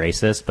pretty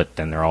racist, but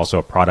then they're also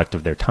a product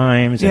of their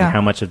times. And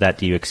how much of that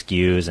do you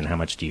excuse and how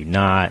much do you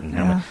not? And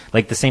how much,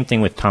 like the same thing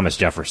with Thomas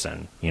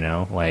Jefferson, you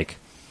know, like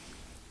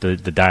the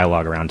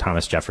dialogue around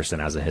Thomas Jefferson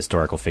as a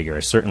historical figure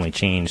has certainly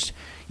changed,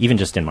 even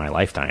just in my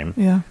lifetime.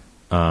 Yeah.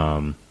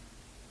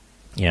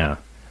 Yeah.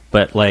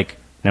 But like,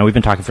 now we've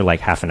been talking for like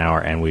half an hour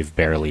and we've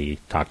barely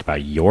talked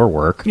about your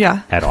work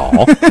at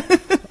all.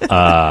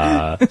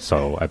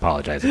 So I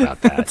apologize about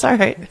that. That's all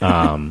right.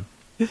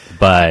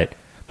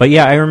 But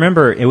yeah, I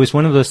remember it was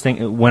one of those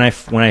things when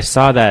I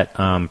saw that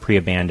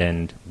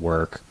pre-abandoned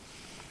work.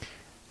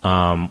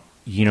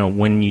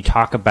 When you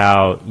talk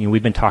about,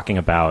 we've been talking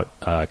about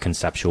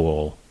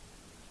conceptual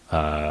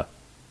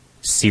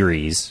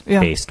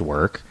series-based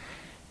work,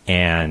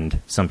 and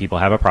some people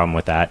have a problem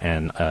with that,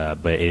 and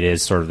but it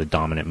is sort of the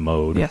dominant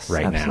mode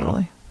right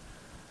absolutely. now.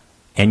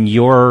 And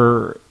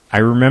I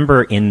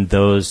remember in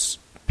those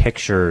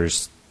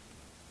pictures,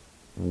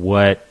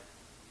 what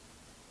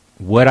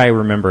I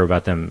remember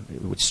about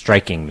them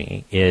striking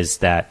me is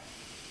that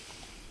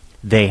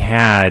they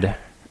had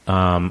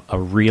a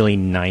really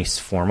nice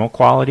formal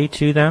quality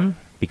to them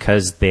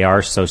because they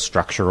are so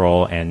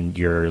structural, and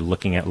you're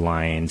looking at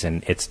lines,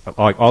 and it's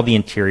all the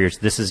interiors.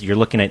 You're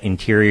looking at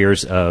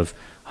interiors of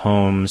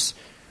homes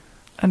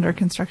under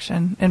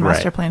construction in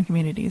master plan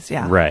communities.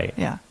 Yeah. Right.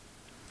 Yeah.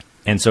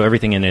 And so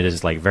everything in it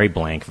is like very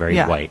blank, very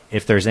white.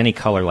 If there's any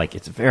color, like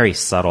it's very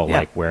subtle,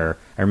 like where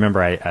I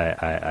remember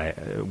I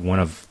one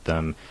of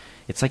them,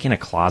 it's like in a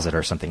closet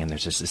or something, and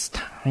there's just this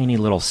tiny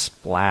little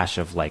splash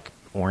of like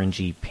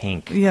orangey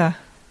pink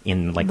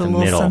in like the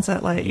middle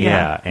sunset light.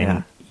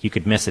 And you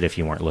could miss it if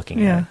you weren't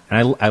looking at it.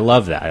 And I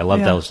love that. I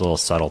love those little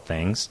subtle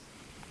things.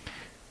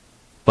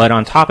 But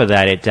on top of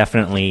that, it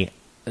definitely,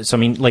 so I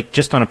mean, like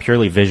just on a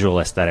purely visual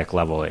aesthetic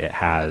level,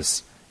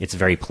 it's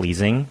very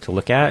pleasing to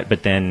look at,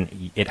 but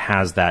then it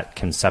has that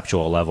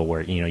conceptual level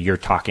where, you're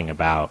talking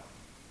about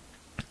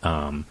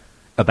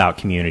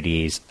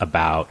communities,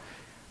 about,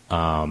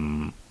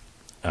 in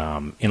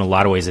a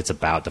lot of ways, it's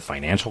about the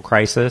financial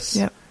crisis.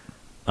 Yep.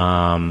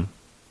 And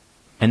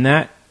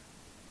that,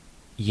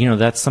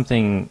 that's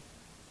something,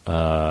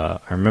 I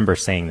remember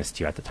saying this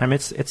to you at the time.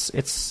 It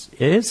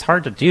is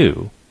hard to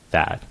do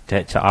that,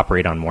 to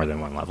operate on more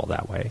than one level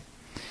that way.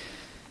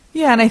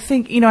 Yeah. And I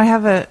think, I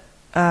have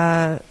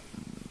a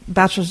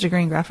bachelor's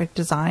degree in graphic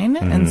design.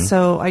 Mm-hmm. And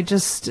so I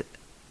just,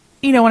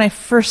 when I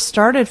first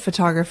started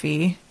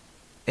photography,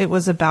 it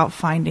was about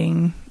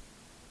finding,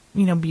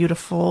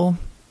 beautiful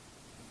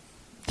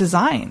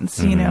designs,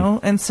 mm-hmm.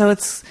 And so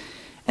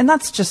and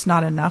that's just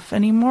not enough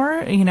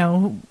anymore.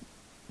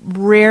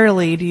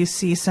 Rarely do you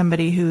see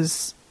somebody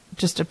who's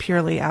just a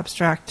purely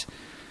abstract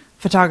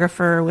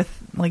photographer with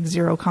like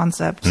zero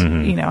concept.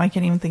 Mm-hmm. I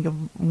can't even think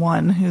of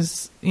one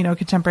who's, a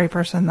contemporary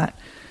person that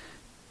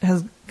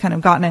has kind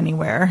of gotten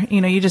anywhere.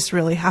 You just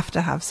really have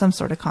to have some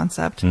sort of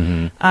concept.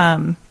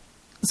 Mm-hmm.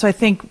 So I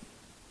think,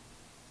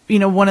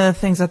 one of the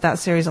things that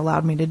series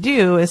allowed me to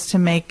do is to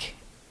make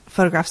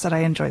photographs that I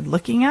enjoyed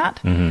looking at,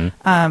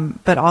 mm-hmm.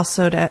 But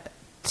also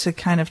to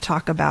kind of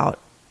talk about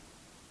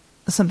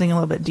something a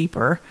little bit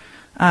deeper.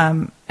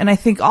 And I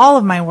think all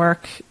of my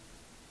work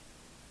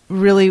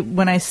really,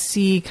 when I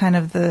see kind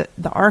of the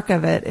arc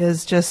of it,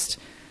 is just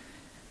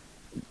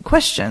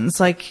questions,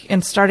 like,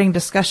 and starting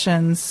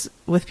discussions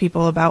with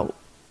people about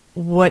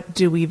what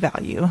do we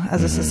value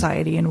as a mm-hmm.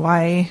 society, and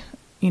why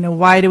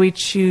do we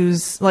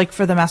choose, like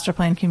for the master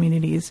plan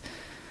communities,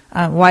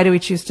 why do we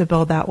choose to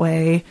build that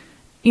way?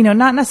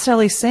 Not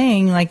necessarily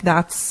saying like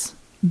that's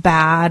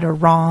bad or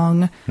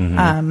wrong.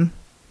 Mm-hmm.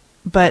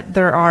 But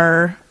there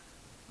are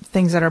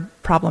things that are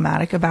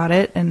problematic about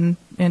it, and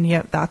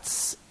yet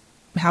that's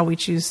how we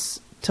choose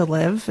to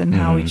live, and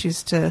mm-hmm. how we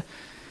choose to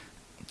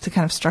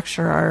kind of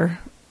structure our,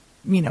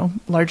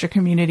 larger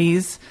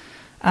communities,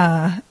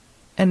 and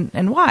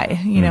why,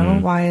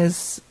 mm-hmm. why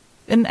is,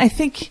 and I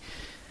think,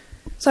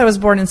 so I was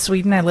born in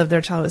Sweden. I lived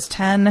there till I was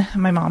 10.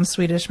 My mom's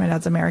Swedish, my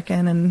dad's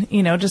American, and,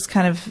 just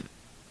kind of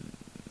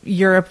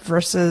Europe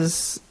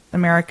versus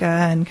America,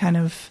 and kind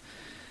of,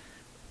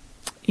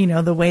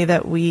 the way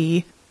that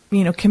we,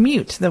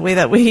 commute, the way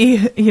that we,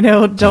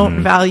 don't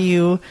mm-hmm.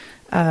 value,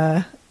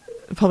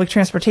 public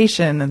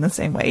transportation in the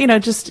same way,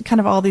 just kind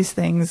of all these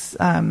things,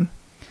 and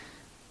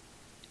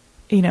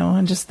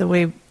just the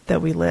way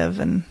that we live.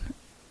 And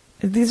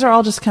these are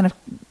all just kind of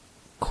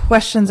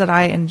questions that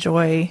I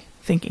enjoy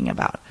thinking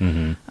about.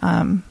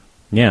 Mm-hmm.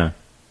 Yeah.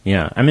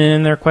 I mean,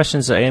 and there are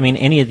questions,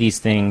 any of these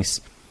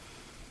things,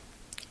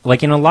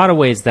 like in a lot of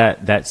ways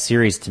that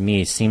series to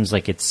me seems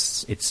like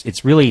it's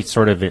really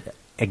sort of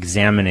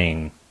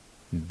examining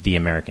the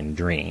American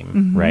dream,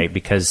 mm-hmm. right?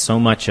 Because so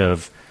much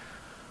of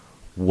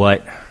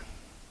what,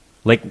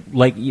 like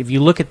if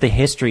you look at the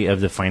history of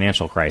the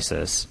financial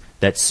crisis,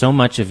 that so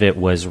much of it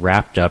was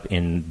wrapped up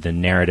in the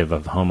narrative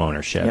of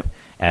homeownership. Yep.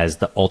 As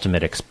the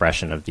ultimate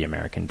expression of the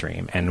American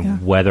dream,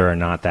 and whether or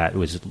not that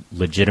was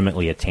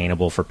legitimately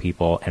attainable for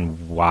people,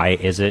 and why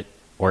is it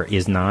or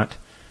is not. I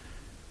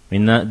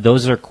mean,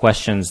 those are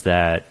questions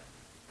that,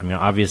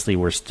 obviously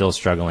we're still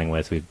struggling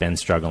with. We've been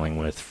struggling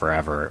with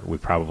forever. We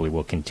probably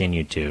will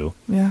continue to.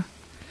 Yeah.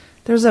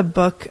 There's a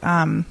book,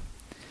 I don't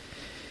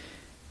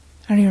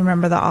even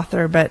remember the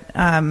author, but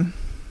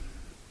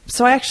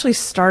so I actually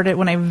started,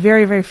 when I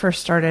very, very first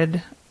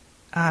started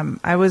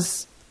I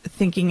was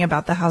thinking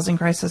about the housing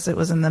crisis. It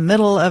was in the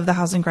middle of the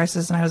housing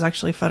crisis, and I was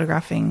actually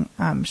photographing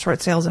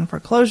short sales and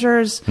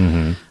foreclosures.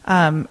 And,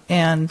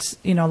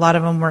 a lot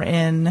of them were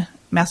in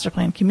master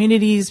plan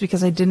communities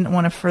because I didn't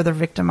want to further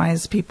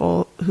victimize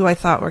people who I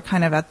thought were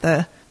kind of at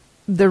the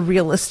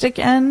realistic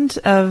end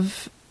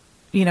of,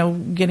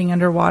 getting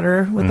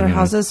underwater with their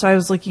houses. So I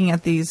was looking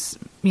at these,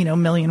 $1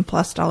 million+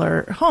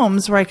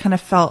 homes where I kind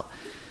of felt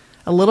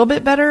a little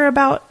bit better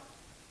about,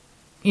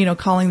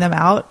 calling them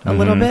out a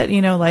little bit,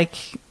 like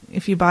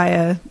if you buy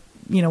a,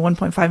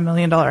 $1.5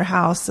 million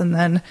house and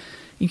then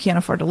you can't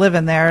afford to live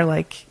in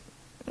there,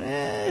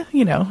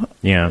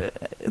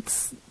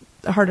 it's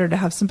harder to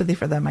have sympathy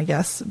for them, I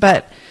guess.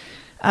 But,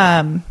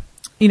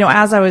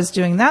 as I was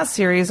doing that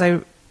series,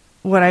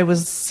 what I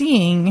was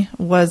seeing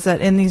was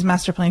that in these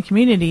master plan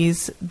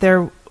communities,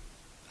 a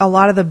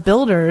lot of the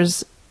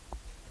builders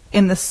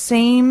in the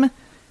same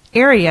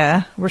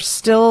area were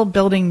still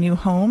building new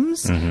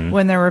homes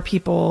when there were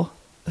people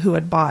who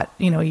had bought,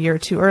 a year or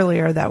two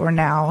earlier that were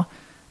now,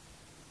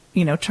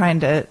 trying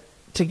to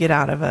get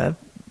out of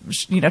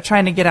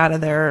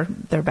their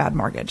bad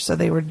mortgage. So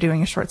they were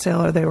doing a short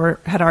sale or they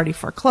had already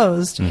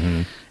foreclosed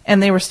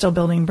and they were still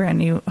building brand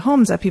new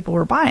homes that people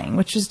were buying,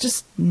 which is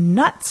just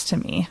nuts to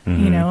me,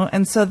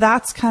 And so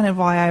that's kind of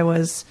why I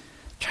was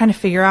trying to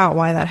figure out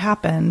why that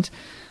happened.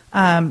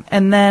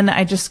 And then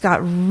I just got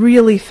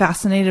really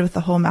fascinated with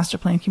the whole master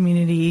plan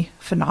community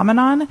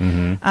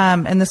phenomenon.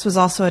 And this was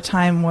also a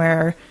time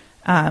where,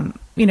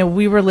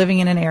 we were living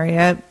in an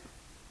area,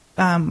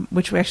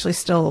 which we actually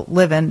still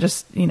live in,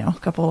 just, a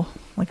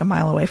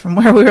mile away from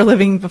where we were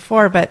living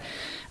before, but,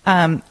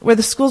 where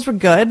the schools were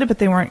good, but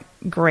they weren't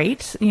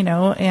great,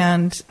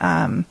 and,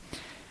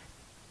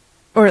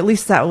 or at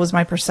least that was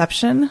my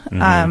perception.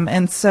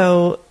 And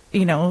so,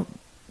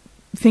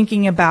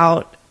 thinking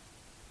about,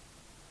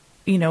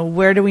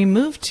 where do we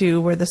move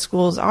to where the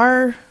schools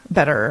are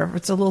better, or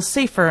it's a little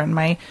safer and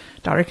my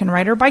daughter can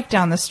ride her bike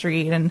down the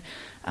street. And,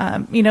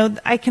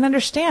 I can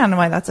understand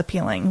why that's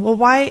appealing. Well,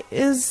 why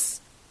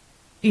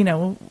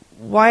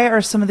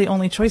are some of the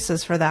only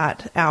choices for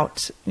that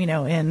out,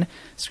 in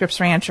Scripps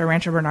Ranch or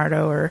Rancho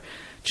Bernardo or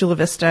Chula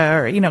Vista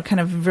or, kind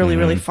of really,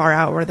 really far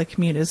out where the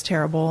commute is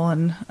terrible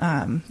and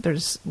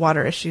there's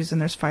water issues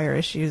and there's fire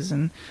issues.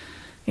 And,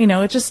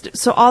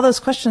 so all those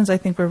questions I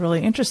think were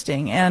really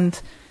interesting. And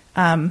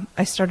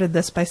I started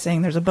this by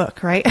saying there's a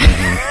book, right?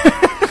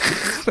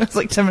 That was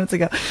like 10 minutes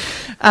ago.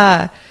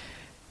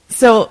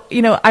 So,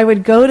 I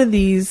would go to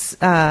these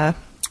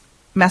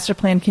master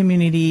plan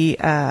community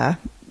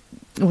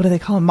what do they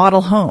call them? Model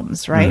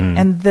homes, right?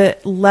 And the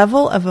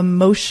level of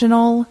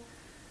emotionality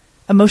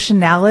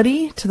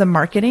to the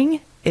marketing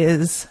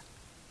is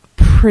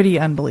pretty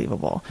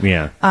unbelievable.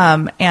 Yeah.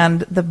 And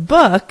the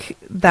book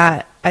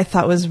that I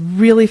thought was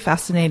really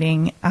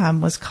fascinating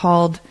was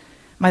called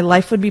 "My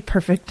Life Would Be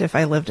Perfect If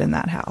I Lived in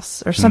That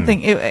House" or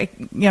something.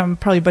 I'm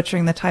probably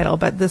butchering the title,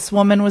 but this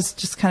woman was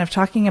just kind of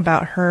talking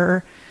about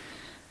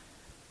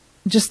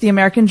just the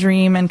American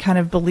dream and kind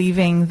of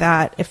believing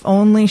that if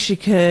only she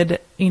could,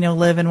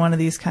 live in one of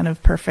these kind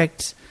of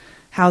perfect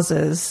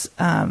houses,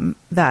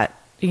 that,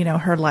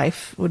 her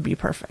life would be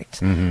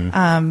perfect.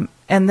 And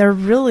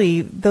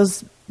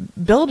those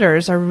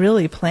builders are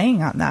really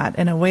playing on that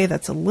in a way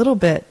that's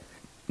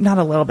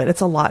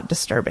it's a lot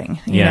disturbing,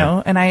 you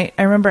know? And I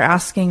remember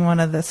asking one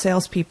of the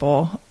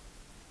salespeople,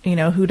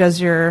 who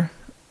does your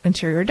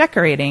interior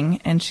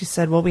decorating, and she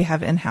said, well, we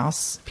have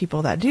in-house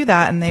people that do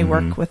that, and they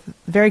work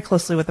very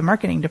closely with the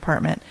marketing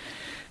department.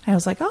 And I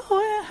was like,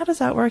 oh, how does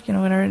that work,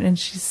 whatever. And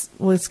she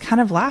was kind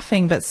of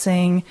laughing but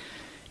saying,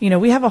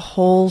 we have a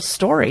whole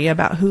story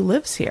about who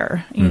lives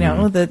here.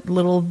 That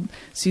little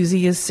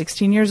Susie is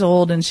 16 years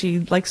old and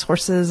she likes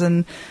horses,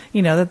 and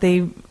that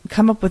they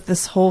come up with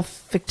this whole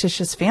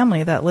fictitious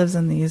family that lives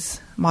in these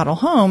model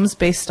homes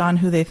based on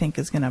who they think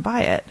is going to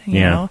buy it,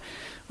 you know,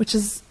 which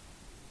is,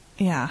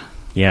 Yeah,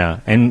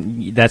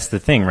 and that's the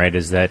thing, right,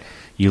 is that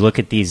you look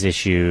at these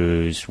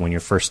issues when you're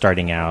first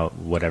starting out,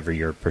 whatever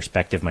your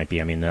perspective might be.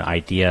 I mean, the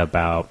idea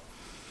about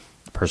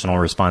personal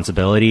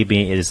responsibility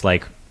is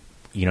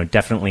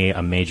definitely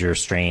a major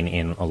strain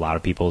in a lot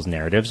of people's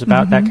narratives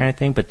about that kind of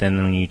thing. But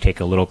then when you take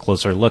a little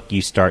closer look,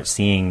 you start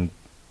seeing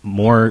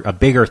a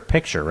bigger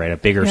picture, right, a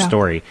bigger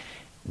story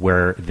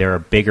where there are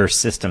bigger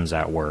systems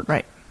at work.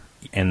 Right.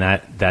 And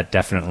that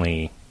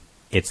definitely,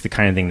 it's the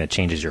kind of thing that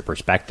changes your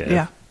perspective.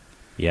 Yeah.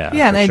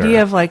 Yeah, an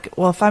idea of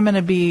if I'm going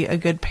to be a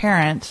good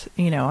parent,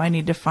 I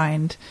need to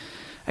find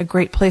a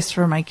great place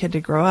for my kid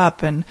to grow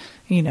up. And,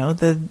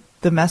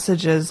 the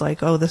message is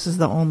oh, this is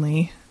the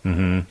only,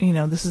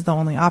 this is the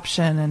only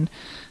option, and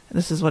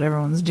this is what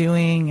everyone's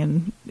doing.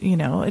 And,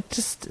 it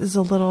just is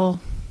it's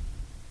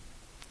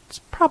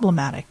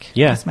problematic.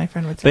 Yeah. As my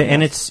friend would say. But,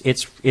 and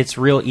it's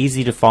real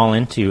easy to fall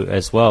into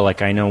as well.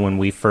 I know when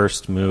we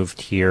first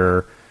moved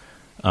here,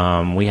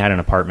 we had an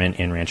apartment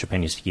in Rancho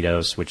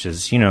Penasquitos, which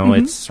is,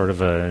 it's sort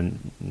of a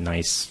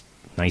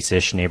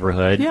nice-ish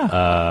neighborhood.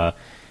 Yeah.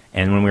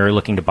 And when we were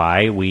looking to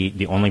buy,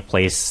 the only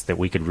place that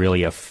we could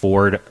really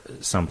afford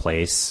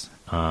someplace,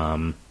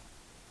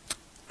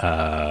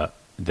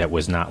 that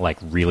was not like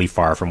really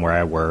far from where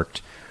I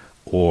worked,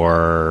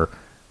 or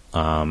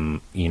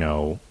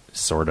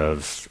sort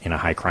of in a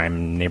high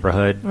crime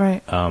neighborhood,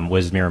 right.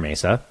 Was Mira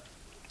Mesa.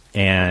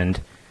 And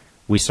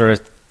we sort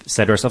of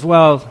said to ourselves,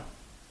 well,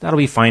 that'll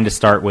be fine to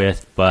start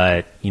with,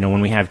 but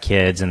when we have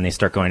kids and they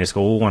start going to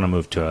school, we'll want to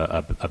move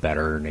to a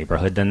better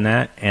neighborhood than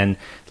that. And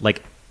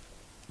like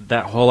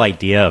that whole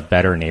idea of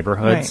better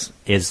neighborhoods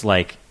is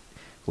like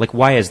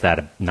why is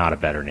that not a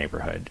better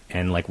neighborhood?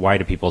 And like, why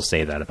do people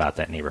say that about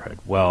that neighborhood?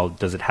 Well,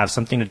 does it have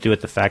something to do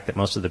with the fact that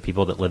most of the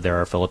people that live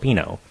there are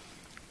Filipino?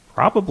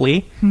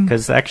 Probably,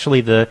 because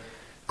actually the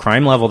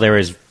crime level there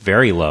is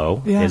very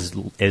low,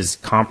 is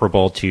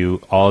comparable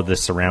to all of the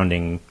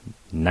surrounding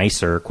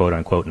nicer, quote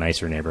unquote,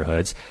 nicer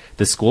neighborhoods.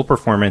 The school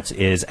performance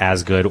is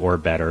as good or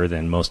better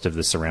than most of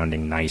the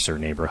surrounding nicer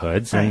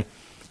neighborhoods. Right. And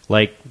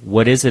like,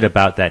 what is it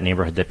about that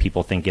neighborhood that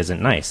people think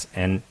isn't nice?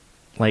 And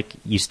like,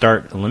 you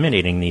start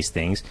eliminating these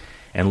things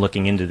and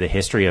looking into the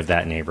history of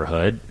that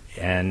neighborhood,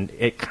 and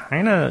it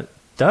kind of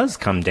does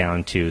come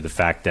down to the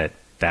fact that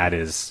that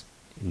is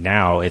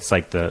now, it's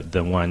like the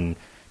one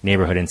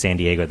neighborhood in San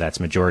Diego that's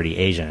majority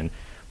Asian,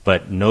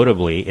 but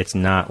notably it's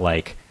not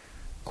like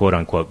quote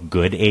unquote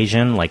good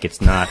Asian. Like,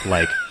 it's not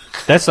like,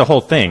 that's the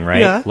whole thing,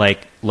 right? Yeah.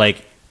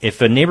 Like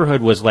if a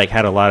neighborhood was like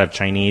had a lot of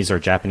Chinese or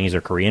Japanese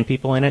or Korean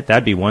people in it,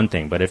 that'd be one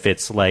thing. But if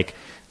it's like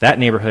that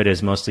neighborhood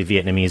is mostly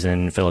Vietnamese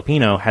and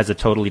Filipino, has a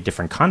totally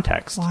different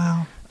context.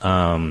 Wow.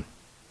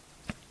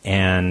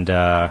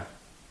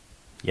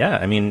 Yeah,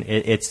 I mean,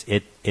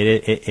 it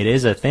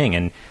is a thing.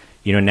 And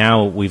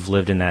now we've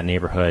lived in that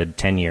neighborhood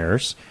 10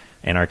 years,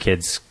 and our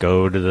kids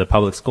go to the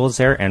public schools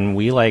there, and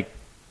we like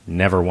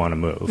never want to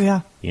move.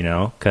 Yeah.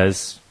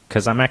 Because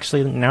I'm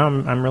actually now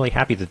I'm really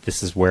happy that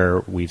this is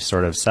where we've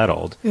sort of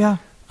settled. Yeah.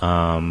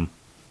 I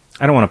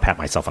don't want to pat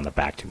myself on the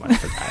back too much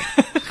for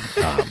that.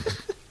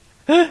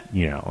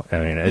 I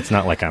mean, it's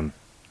not like I'm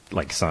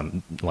like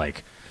some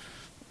like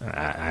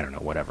I don't know,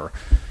 whatever.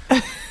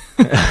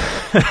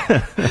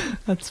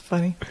 That's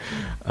funny.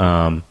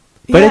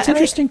 But it's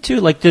interesting too,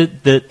 like the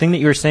thing that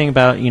you were saying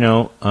about,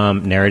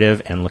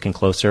 narrative and looking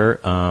closer,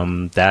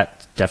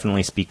 that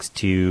definitely speaks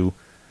to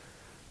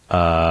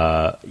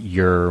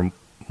your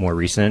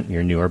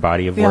newer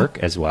body of work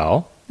as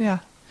well. Yeah.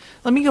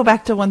 Let me go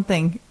back to one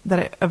thing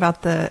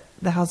about the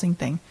housing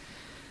thing.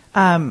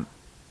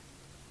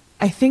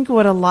 I think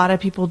what a lot of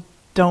people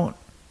don't,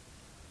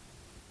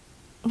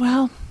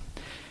 well,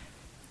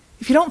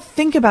 if you don't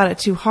think about it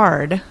too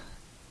hard,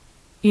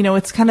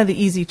 it's kind of the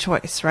easy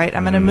choice, right?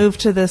 I'm going to move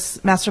to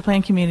this master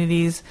plan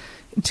community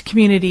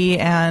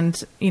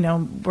and,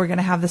 we're going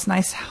to have this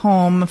nice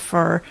home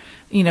for,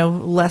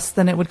 less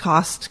than it would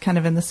cost kind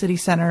of in the city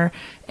center.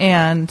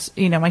 And,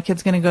 my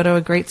kid's going to go to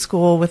a great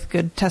school with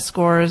good test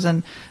scores,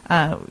 and,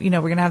 we're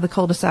going to have the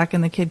cul-de-sac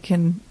and the kid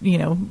can,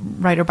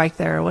 ride her bike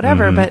there or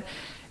whatever. But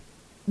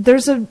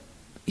there's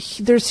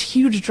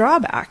huge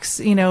drawbacks,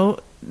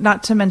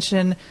 not to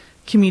mention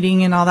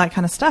commuting and all that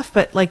kind of stuff.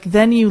 But like,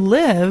 then you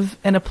live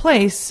in a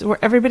place where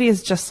everybody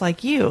is just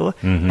like you.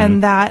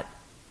 And that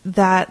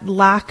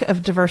lack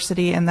of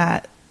diversity and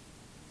that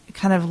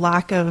kind of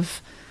lack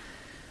of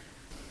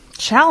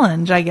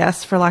challenge, I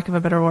guess, for lack of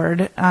a better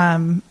word,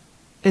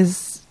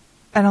 is,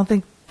 I don't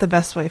think, the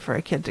best way for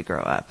a kid to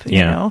grow up,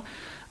 you know?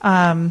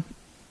 And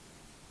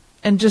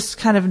just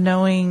kind of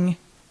knowing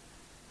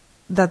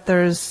that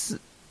there's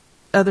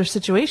other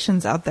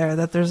situations out there,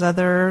 that there's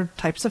other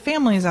types of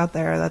families out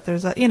there, that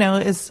there's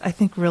is, I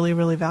think, really,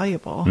 really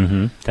valuable.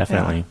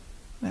 Definitely.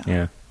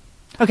 Yeah.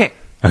 Okay.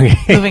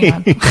 Moving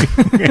on.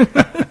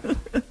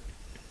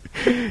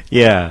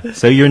 Yeah.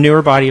 So your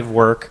newer body of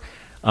work,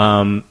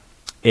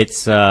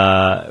 it's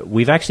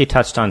we've actually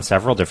touched on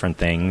several different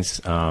things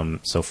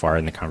so far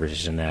in the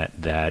conversation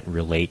that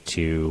relate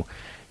to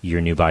your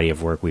new body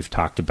of work. We've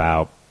talked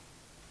about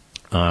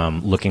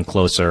looking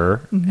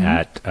closer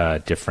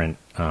at different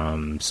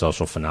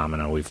social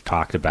phenomena. We've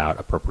talked about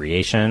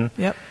appropriation.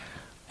 Yep.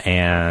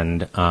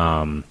 And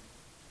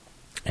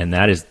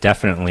that is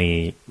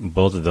definitely,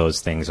 both of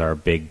those things are a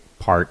big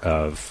part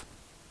of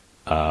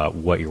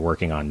what you're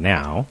working on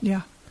now.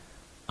 Yeah.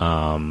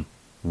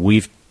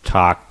 We've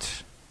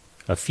talked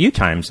a few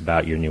times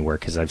about your new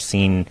work because I've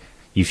seen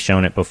you've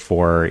shown it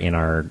before in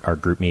our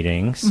group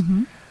meetings,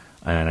 and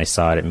I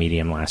saw it at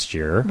Medium last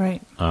year.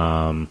 Right.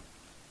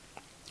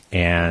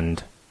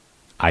 And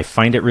I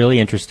find it really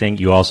interesting.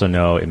 You also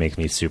know it makes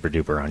me super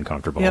duper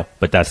uncomfortable,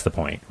 but that's the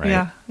point, right?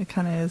 Yeah, it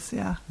kind of is.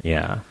 Yeah.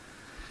 Yeah.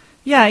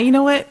 Yeah. You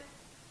know what?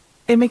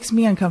 It makes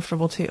me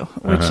uncomfortable too,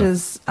 which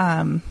is,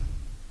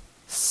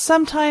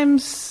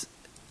 sometimes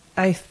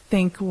I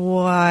think,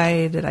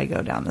 why did I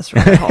go down this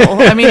rabbit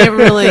hole? I mean, it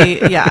really,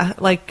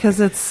 cause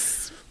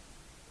it's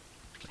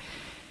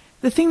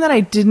the thing that I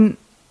didn't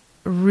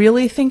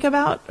really think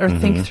about or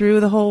think through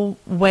the whole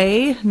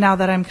way. Now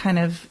that I'm kind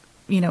of,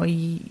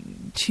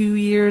 2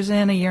 years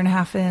in, a year and a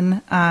half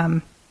in.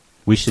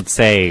 We should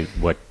say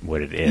what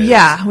it is.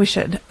 Yeah, we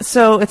should.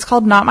 So it's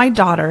called Not My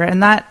Daughter,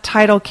 and that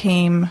title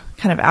came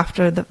kind of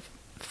after the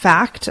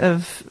fact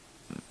of,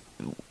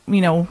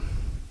 kind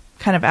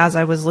kind of as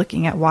I was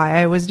looking at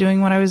why I was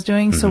doing what I was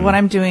doing. So what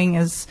I'm doing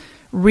is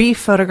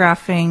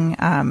re-photographing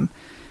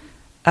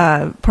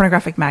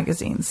pornographic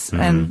magazines,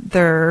 and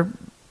they're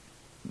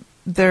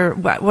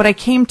what I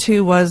came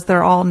to was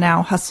they're all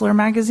now hustler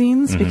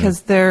magazines,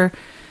 because they're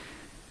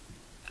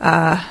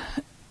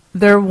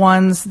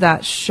ones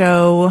that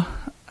show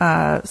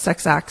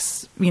sex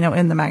acts,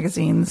 in the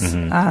magazines.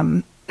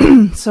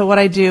 So what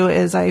I do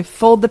is I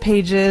fold the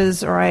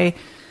pages, or I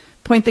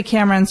point the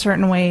camera in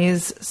certain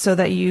ways so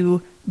that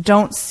you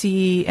don't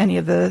see any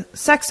of the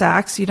sex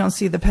acts. You don't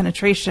see the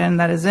penetration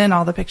that is in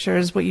all the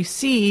pictures. What you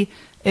see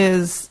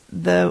is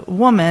the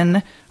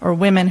woman or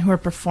women who are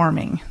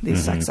performing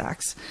these sex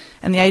acts.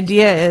 And the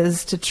idea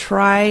is to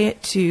try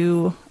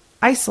to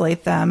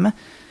isolate them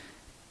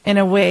in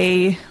a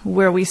way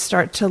where we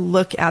start to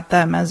look at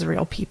them as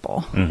real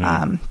people.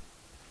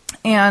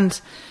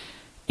 And,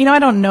 I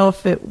don't know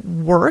if it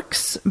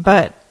works,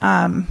 but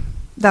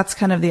that's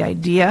kind of the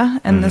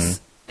idea. And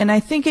and I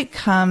think it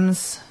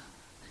comes,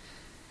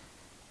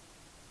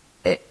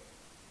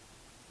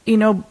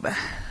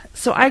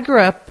 so I grew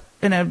up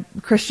in a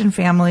Christian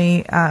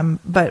family,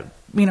 but,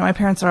 my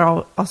parents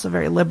are also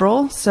very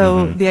liberal.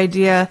 So the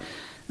idea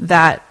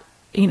that,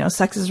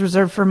 sex is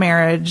reserved for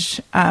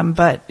marriage,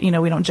 but, we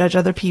don't judge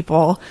other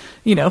people,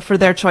 for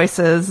their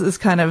choices is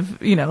kind of,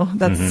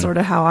 that's sort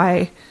of how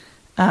I,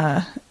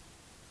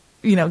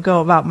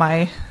 go about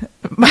my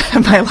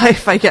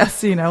life, I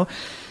guess,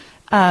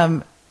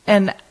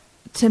 and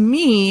to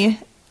me,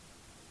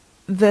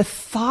 the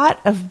thought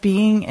of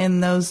being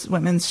in those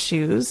women's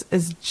shoes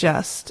is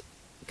just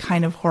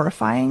kind of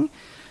horrifying.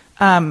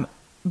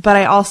 But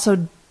I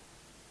also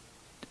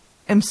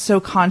am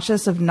so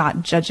conscious of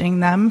not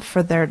judging them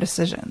for their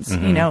decisions.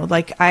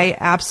 I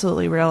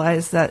absolutely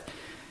realize that,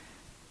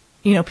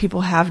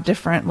 people have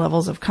different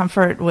levels of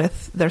comfort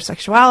with their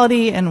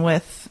sexuality and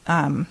with,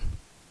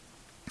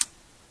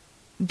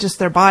 just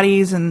their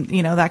bodies and,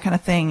 that kind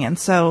of thing. And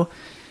so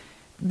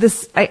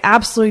I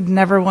absolutely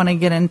never want to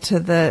get into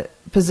the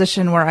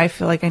position where I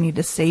feel like I need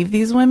to save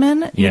these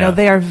women.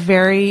 They are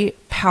very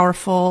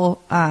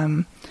powerful.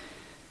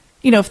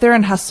 If they're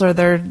in hustler,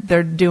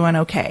 they're doing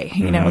okay.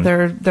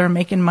 They're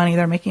making money,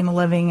 they're making a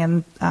living.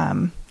 And,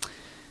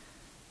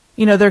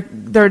 there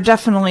are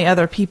definitely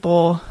other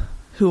people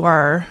who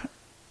are,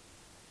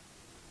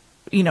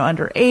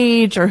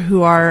 underage or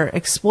who are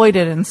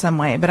exploited in some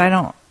way, but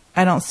I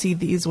don't see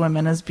these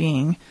women as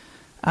being,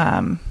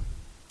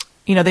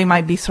 they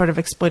might be sort of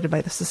exploited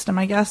by the system,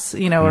 I guess,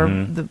 or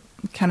the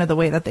kind of the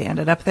way that they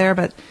ended up there.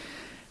 But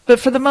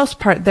for the most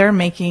part, they're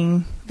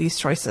making these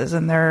choices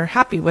and they're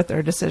happy with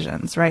their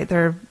decisions, right?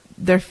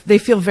 They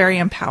feel very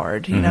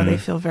empowered, they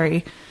feel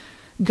very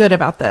good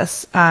about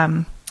this.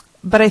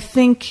 But I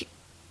think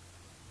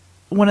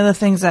one of the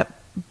things that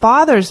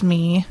bothers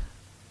me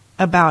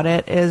about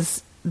it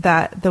is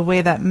that the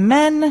way that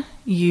men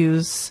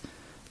use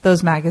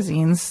those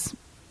magazines,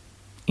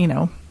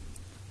 99%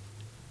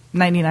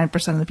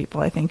 of the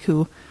people I think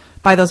who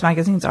buy those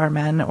magazines are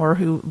men or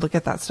who look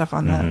at that stuff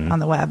on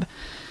the web.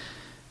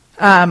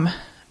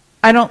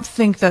 I don't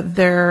think that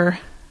they're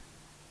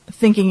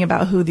thinking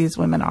about who these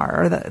women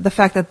are, or the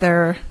fact that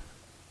they're,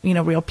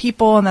 real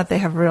people and that they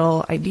have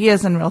real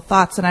ideas and real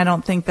thoughts. And I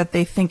don't think that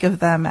they think of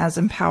them as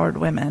empowered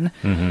women.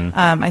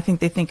 I think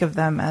they think of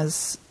them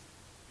as,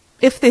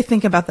 if they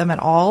think about them at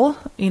all,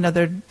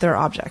 they're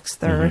objects,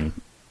 they're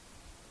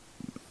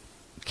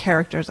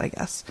characters, I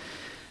guess.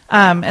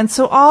 And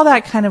so all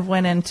that kind of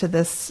went into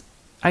this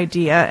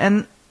idea.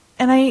 And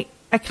I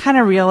kind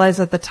of realized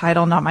that the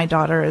title, Not My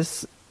Daughter,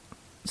 is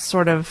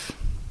sort of,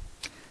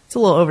 it's a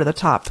little over the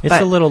top. It's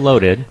a little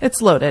loaded.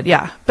 It's loaded,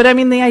 yeah. But I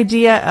mean, the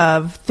idea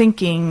of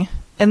thinking,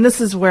 and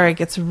this is where it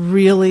gets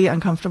really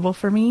uncomfortable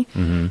for me,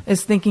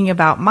 is thinking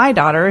about my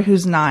daughter,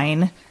 who's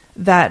 9,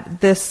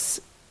 that this,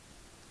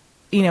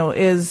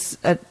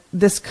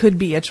 this could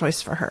be a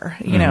choice for her,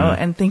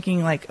 and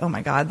thinking like, oh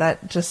my God,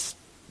 that just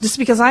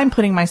because I'm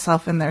putting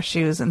myself in their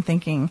shoes and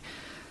thinking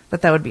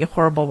that would be a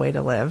horrible way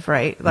to live,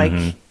 right?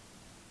 Like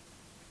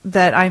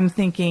that I'm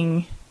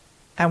thinking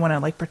I want to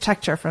like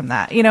protect her from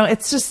that.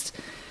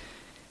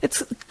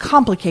 It's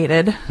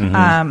complicated.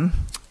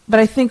 But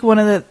I think one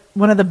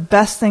of the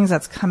best things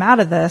that's come out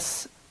of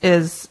this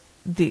is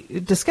the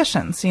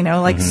discussions,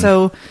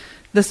 so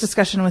this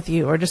discussion with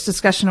you, or just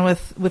discussion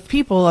with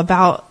people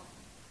about,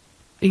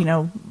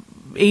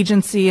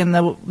 agency and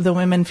the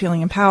women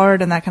feeling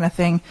empowered and that kind of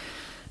thing.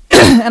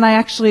 And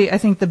I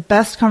think the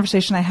best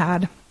conversation I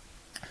had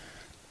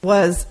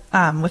was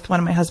with one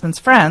of my husband's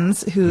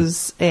friends,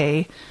 who's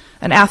an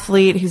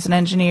athlete. He's an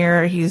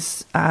engineer.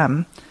 He's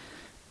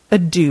a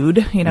dude,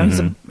 he's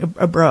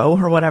a bro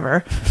or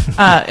whatever.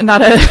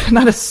 Not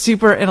a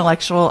super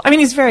intellectual. I mean,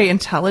 he's very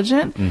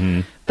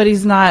intelligent, but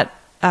he's not.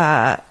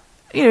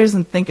 He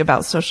doesn't think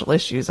about social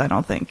issues, I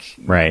don't think.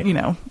 Right.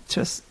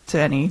 Just to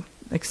any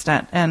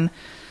extent. And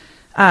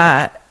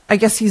I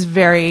guess he's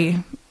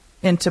very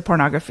into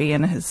pornography,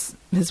 and his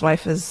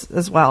wife is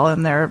as well,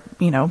 and they're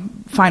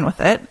fine with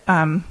it.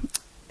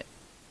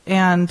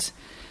 And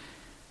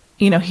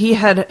he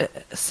had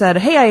said,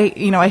 "Hey,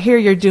 I hear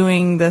you're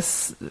doing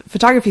this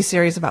photography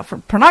series about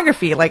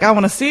pornography. Like, I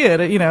want to see it.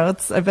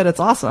 I bet it's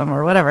awesome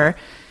or whatever."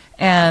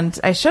 And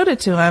I showed it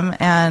to him,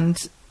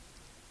 and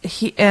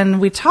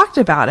we talked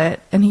about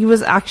it, and he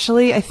was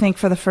actually, I think,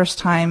 for the first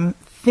time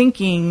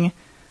thinking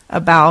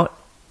about,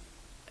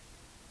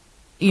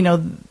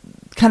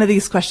 kind of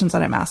these questions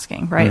that I'm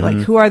asking, right? Like,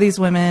 who are these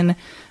women?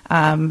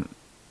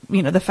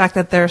 The fact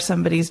that they're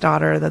somebody's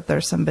daughter, that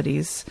they're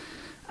somebody's,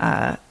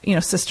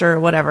 sister or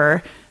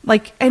whatever.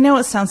 Like, I know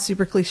it sounds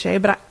super cliche,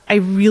 but I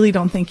really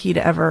don't think he'd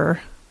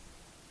ever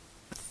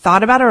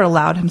thought about or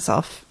allowed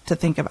himself to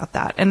think about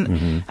that.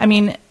 And I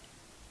mean,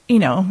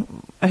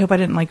 I hope I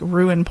didn't like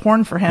ruin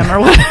porn for him or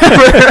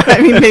whatever. I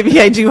mean, maybe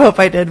I do hope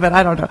I did, but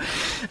I don't know.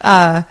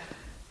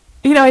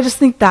 I just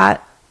think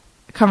that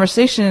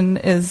conversation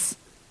is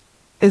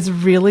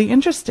really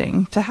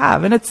interesting to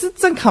have, and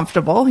it's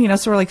uncomfortable,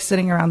 so we're like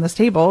sitting around this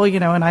table,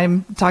 and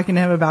I'm talking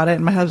to him about it,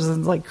 and my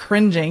husband's like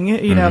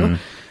cringing,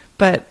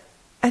 but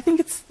I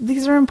think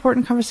these are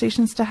important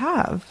conversations to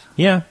have.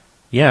 Yeah.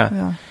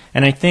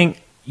 And I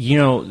think,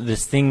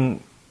 this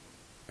thing,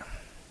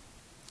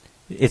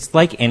 it's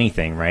like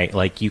anything, right?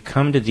 Like, you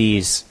come to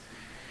these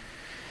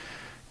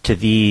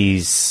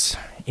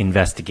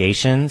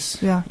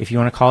investigations, if you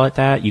want to call it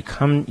that. You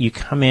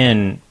come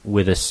in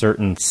with a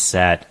certain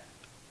set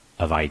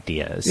of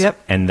ideas. Yep.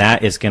 And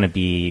that is going to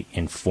be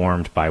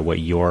informed by what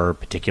your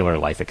particular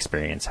life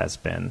experience has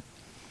been.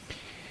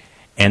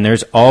 And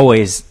there's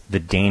always the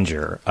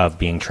danger of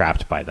being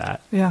trapped by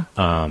that. Yeah.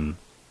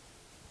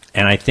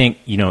 And I think,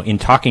 in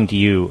talking to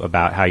you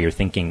about how you've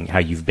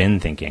been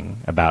thinking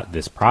about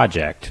this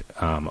project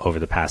over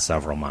the past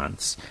several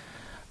months,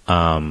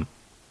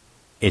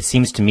 it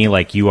seems to me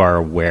like you are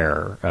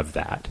aware of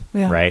that,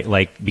 right?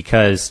 Like,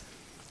 because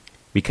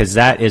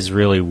that is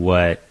really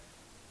what,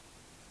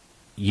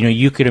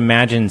 you could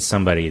imagine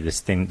somebody, the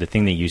thing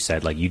that you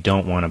said, like, you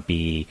don't want to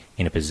be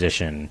in a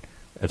position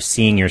of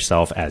seeing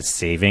yourself as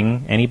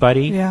saving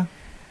anybody. Yeah.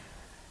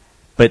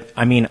 But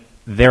I mean,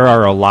 there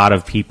are a lot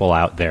of people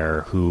out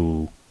there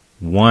who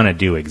want to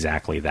do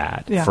exactly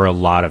that for a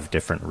lot of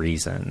different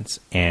reasons.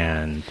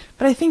 But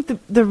I think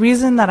the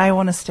reason that I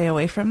want to stay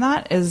away from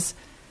that is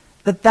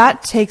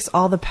that takes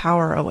all the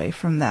power away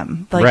from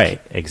them. Like,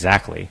 right.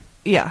 Exactly.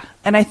 Yeah.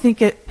 And I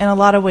think in a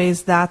lot of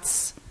ways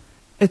it's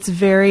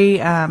very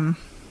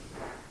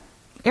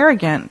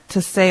arrogant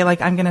to say,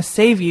 like, I'm going to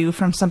save you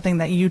from something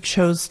that you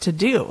chose to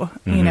do,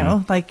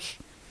 like,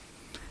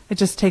 it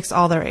just takes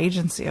all their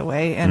agency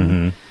away.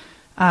 And,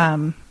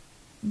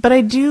 but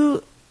I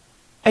do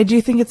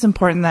think it's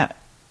important that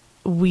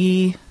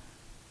we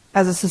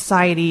as a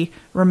society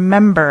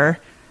remember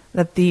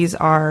that these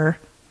are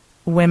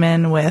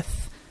women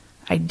with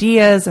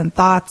ideas and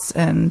thoughts,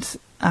 and,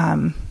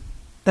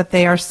 that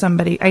they are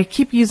somebody, I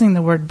keep using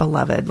the word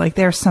beloved, like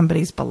they're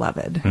somebody's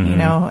beloved,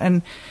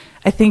 and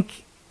I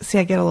think,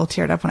 I get a little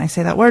teared up when I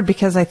say that word,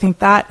 because I think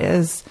that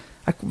is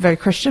a very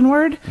Christian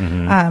word,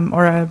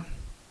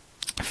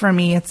 for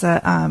me, it's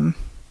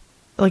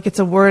it's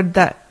a word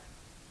that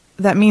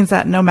means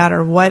that no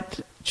matter what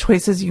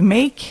choices you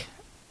make,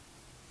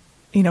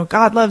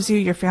 God loves you,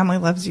 your family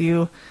loves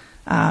you,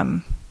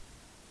 and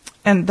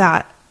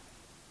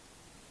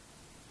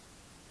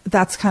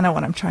that's kind of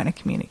what I'm trying to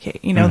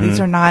communicate. These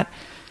are not,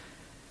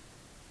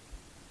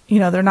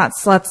 they're not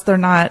sluts, they're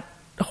not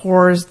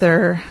whores,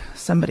 they're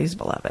somebody's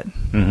beloved.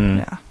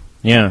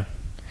 Yeah.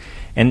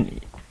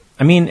 And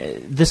I mean,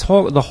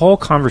 the whole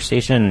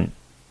conversation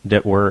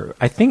that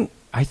I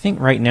think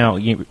right now,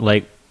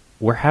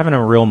 we're having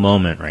a real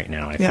moment right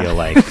now. I feel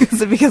like.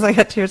 Is it because I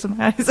got tears in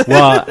my eyes?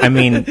 Well, I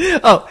mean,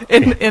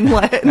 in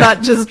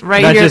not just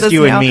right not here, just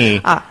you now. and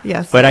me.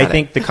 Yes. But I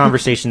think the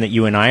conversation that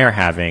you and I are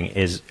having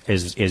is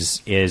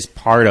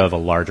part of a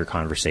larger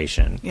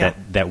conversation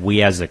that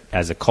we as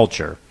a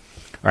culture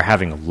are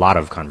having a lot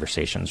of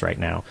conversations right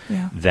now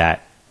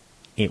that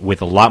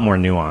with a lot more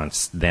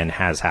nuance than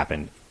has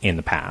happened in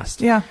the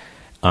past. Yeah.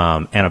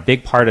 And a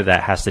big part of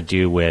that has to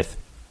do with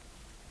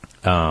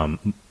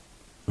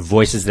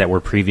voices that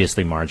were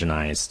previously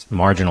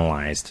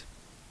marginalized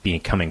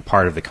becoming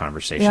part of the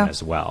conversation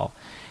as well.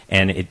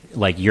 And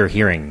you're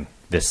hearing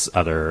these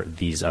other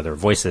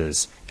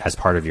voices as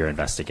part of your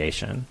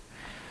investigation.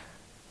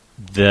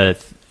 I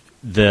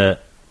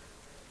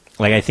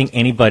think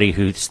anybody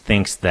who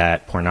thinks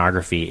that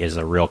pornography is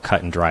a real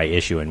cut and dry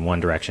issue in one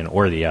direction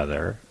or the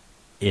other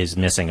is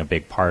missing a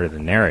big part of the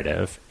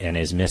narrative, and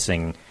is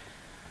missing,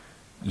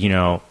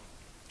 it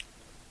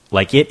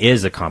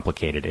is a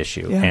complicated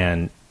issue. Yeah.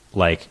 And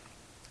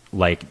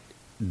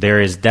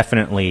there is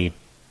definitely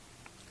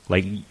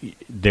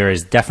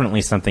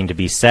something to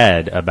be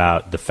said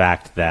about the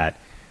fact that,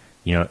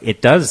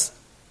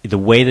 the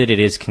way that it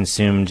is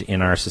consumed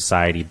in our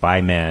society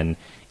by men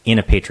in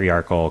a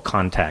patriarchal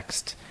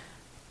context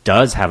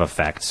does have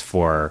effects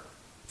for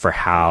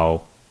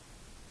how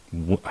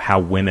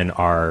women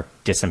are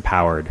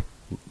disempowered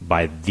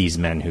by these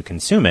men who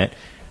consume it.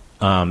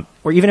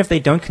 or even if they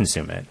don't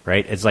consume it,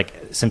 right? It's like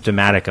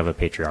symptomatic of a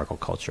patriarchal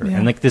culture. Yeah.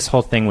 And like this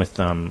whole thing with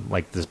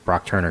like this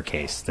Brock Turner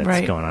case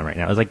that's going on right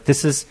now. It's like,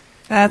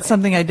 that's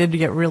something I did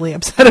get really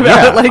upset about.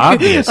 Yeah, Like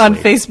obviously. on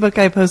Facebook,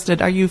 I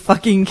posted, "Are you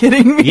fucking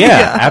kidding me?"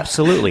 Yeah,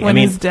 absolutely. When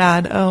his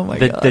dad, oh my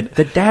God.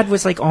 The dad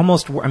was like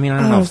almost, I mean, I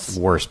don't know if it's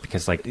worse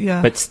because like,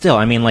 but still,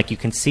 I mean, like you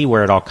can see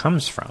where it all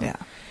comes from. Yeah.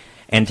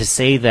 And to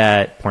say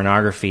that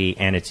pornography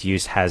and its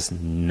use has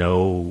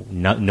no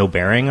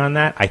bearing on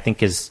that, I think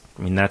that's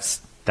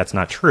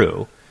not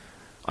true.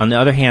 On the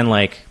other hand,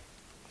 like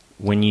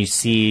when you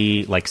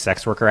see like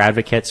sex worker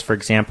advocates, for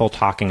example,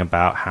 talking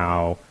about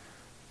how,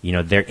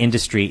 their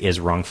industry is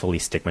wrongfully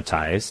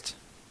stigmatized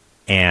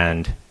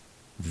and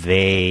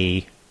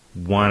they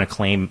want to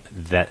claim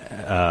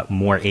that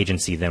more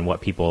agency than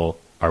what people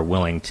are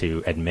willing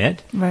to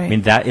admit. Right. I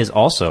mean, that is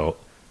also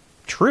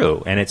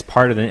true. And it's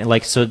part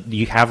of so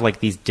you have like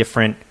these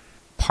different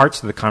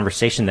parts of the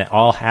conversation that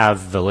all have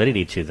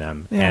validity to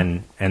them. Yeah.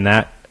 And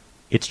that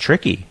it's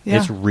tricky. Yeah.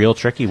 It's real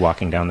tricky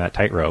walking down that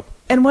tightrope.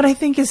 And what I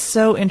think is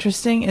so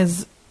interesting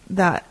is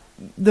that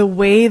the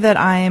way that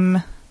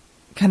I'm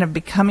kind of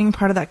becoming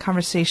part of that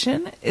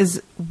conversation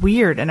is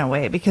weird in a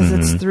way because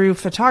it's through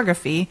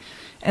photography.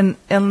 And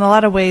in a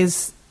lot of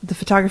ways, the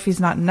photography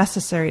is not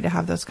necessary to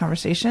have those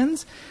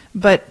conversations.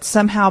 But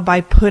somehow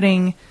by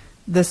putting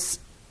this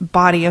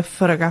body of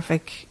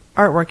photographic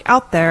artwork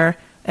out there,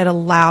 it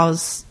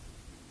allows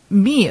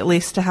me at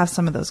least to have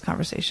some of those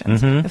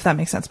conversations, if that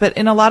makes sense. But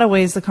in a lot of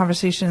ways, the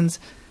conversations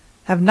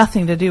have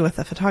nothing to do with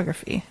the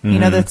photography.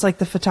 That's like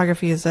the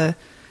photography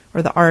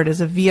or the art is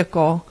a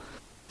vehicle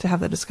to have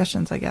the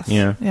discussions, I guess.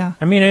 Yeah. Yeah.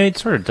 I mean, it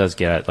sort of does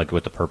get at like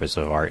what the purpose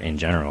of art in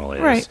general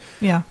is. Right.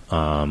 Yeah.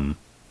 And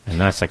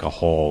that's like a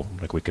whole,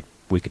 like we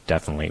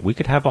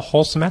could have a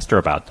whole semester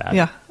about that.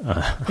 Yeah.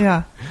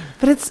 Yeah.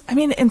 But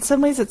in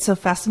some ways it's so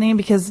fascinating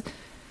because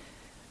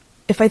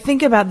if I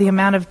think about the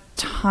amount of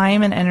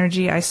time and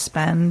energy I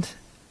spend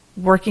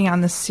working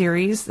on this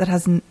series that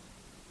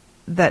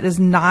is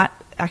not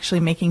actually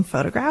making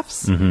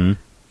photographs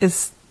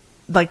is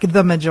like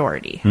the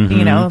majority,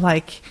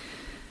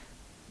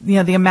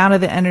 the amount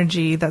of the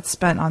energy that's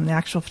spent on the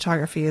actual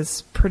photography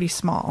is pretty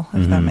small,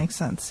 if that makes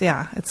sense.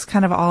 Yeah. It's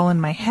kind of all in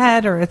my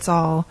head or it's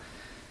all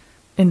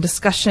in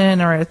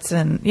discussion or it's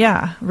in,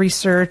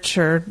 research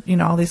or,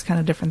 all these kind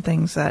of different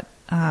things that,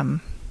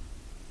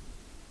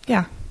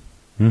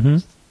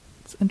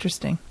 it's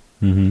interesting.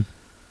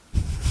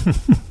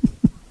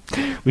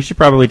 We should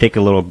probably take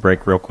a little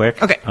break real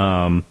quick. Okay.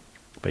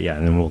 But yeah,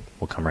 and then we'll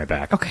come right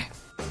back. Okay.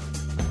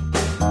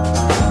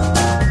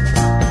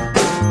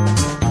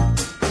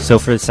 So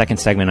for the second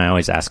segment, I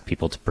always ask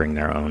people to bring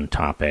their own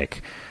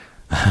topic.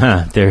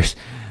 There's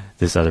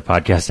this other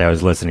podcast I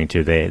was listening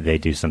to. They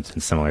do something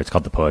similar. It's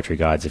called The Poetry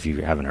Gods. If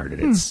you haven't heard it,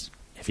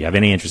 if you have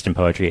any interest in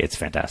poetry, it's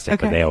fantastic.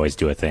 Okay. But they always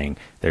do a thing.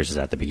 Theirs is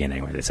at the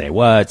beginning where they say,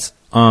 "What's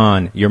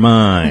on your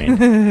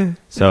mind?"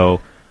 So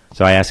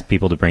I ask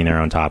people to bring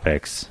their own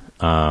topics.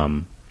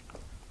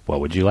 What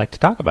would you like to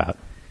talk about?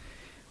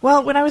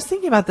 Well, when I was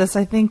thinking about this,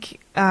 I think,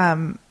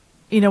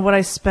 what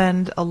I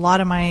spend a lot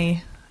of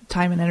my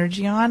time and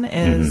energy on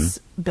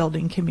is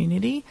building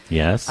community.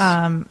 Yes.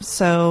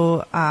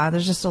 So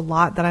there's just a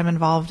lot that I'm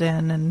involved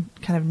in and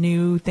kind of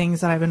new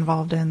things that I'm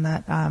involved in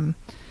that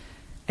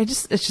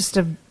it's just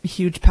a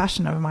huge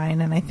passion of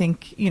mine. And I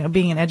think,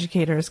 being an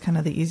educator is kind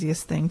of the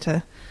easiest thing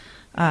to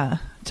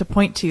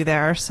point to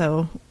there.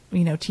 So,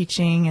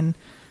 teaching and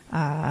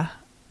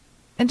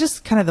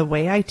just kind of the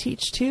way I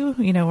teach too,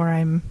 where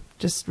I'm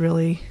just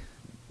really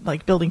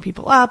like building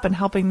people up and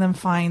helping them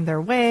find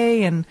their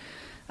way and,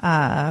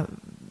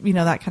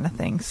 that kind of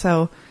thing.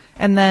 So,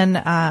 and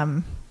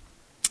then,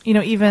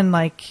 even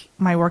like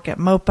my work at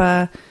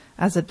MOPA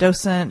as a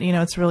docent,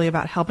 it's really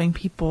about helping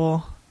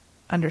people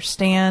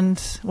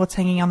understand what's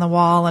hanging on the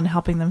wall and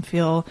helping them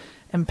feel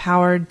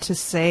empowered to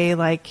say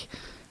like,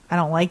 I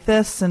don't like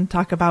this and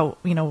talk about,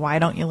 why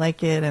don't you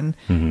like it? And,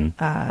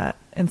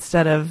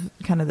 instead of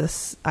kind of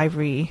this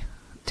ivory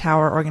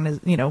tower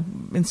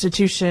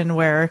institution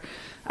where,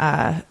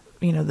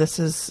 this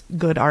is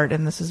good art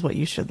and this is what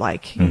you should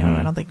like.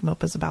 I don't think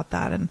MOPA's about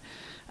that. And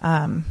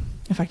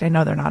in fact, I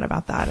know they're not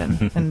about that.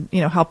 And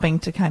helping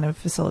to kind of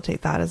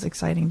facilitate that is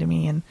exciting to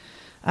me. And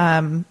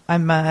I'm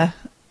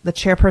the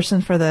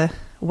chairperson for the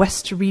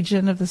West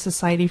region of the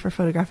Society for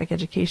Photographic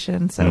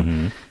Education.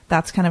 So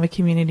that's kind of a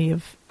community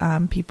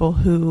of people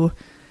who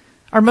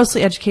are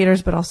mostly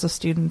educators, but also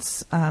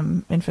students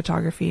in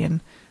photography.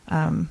 And,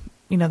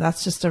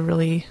 that's just a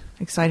really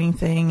exciting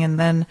thing. And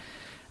then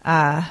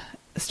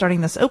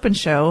starting this open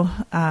show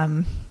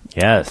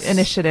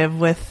initiative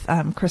with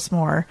Chris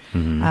Moore.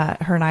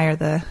 Her and I are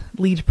the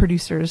lead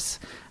producers.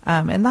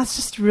 And that's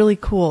just really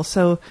cool.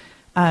 So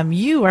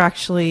you are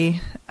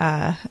actually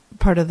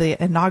part of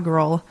the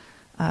inaugural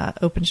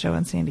open show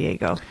in San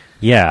Diego.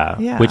 Yeah.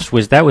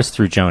 That was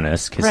through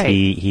Jonas because Right.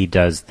 he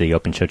does the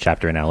open show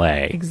chapter in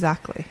LA.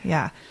 Exactly.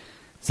 Yeah.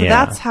 So Yeah.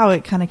 that's how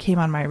it kind of came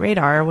on my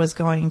radar, was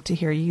going to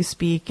hear you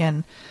speak.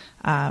 And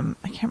I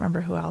can't remember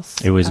who else.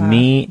 It was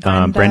me,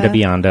 Brenda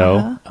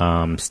Biondo,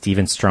 Uh-huh.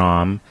 Steven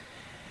Strom,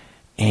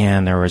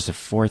 and there was a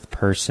fourth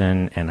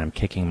person, and I'm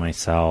kicking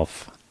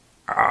myself.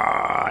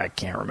 I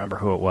can't remember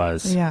who it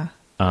was. Yeah.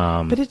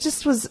 But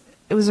it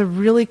was a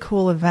really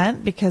cool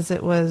event because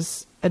it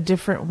was a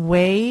different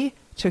way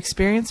to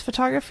experience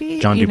photography.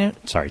 John Dubois.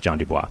 Sorry.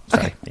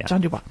 Okay. Yeah.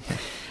 John Dubois.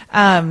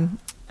 A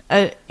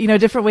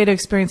different way to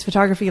experience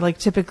photography. Like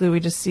typically we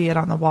just see it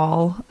on the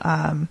wall.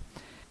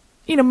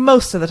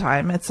 Most of the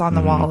time it's on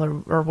the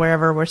wall or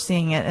wherever we're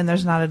seeing it, and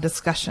there's not a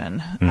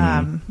discussion,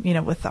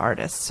 with the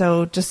artist.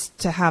 So just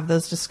to have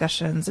those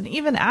discussions, and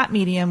even at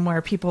Medium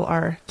where people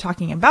are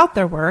talking about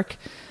their work,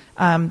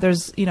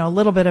 there's, a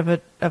little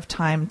bit of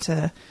time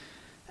to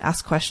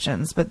ask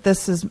questions, but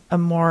this is a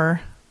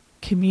more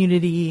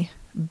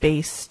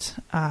community-based,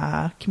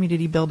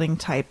 community building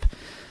type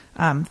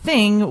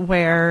thing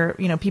where,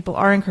 people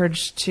are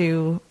encouraged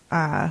to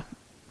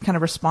kind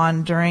of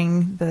respond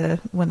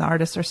when the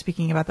artists are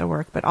speaking about their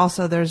work, but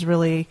also there's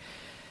really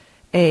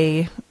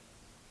a,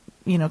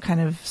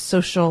 kind of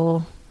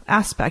social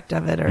aspect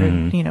of it,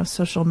 or,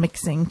 social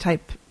mixing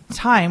type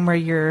time where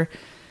you're,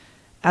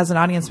 as an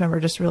audience member,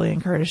 just really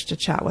encouraged to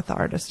chat with the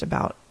artist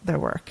about their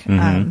work,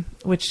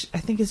 which I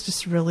think is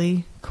just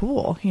really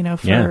cool,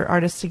 for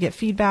artists to get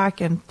feedback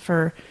and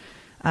for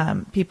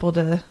people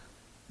to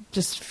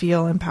just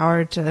feel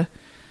empowered to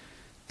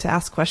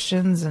ask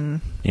questions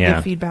and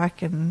give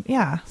feedback. And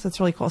so it's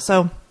really cool.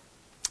 So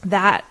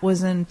that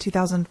was in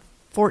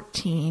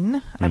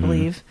 2014, I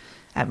believe,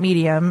 at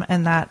Medium.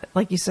 And that,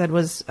 like you said,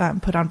 was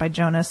put on by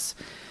Jonas,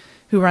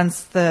 who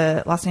runs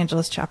the Los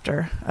Angeles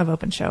chapter of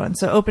Open Show. And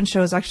so Open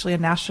Show is actually a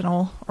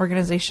national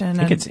organization.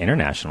 I think it's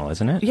international,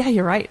 isn't it? Yeah,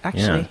 you're right.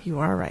 Actually, you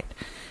are right.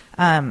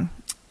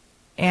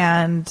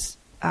 It's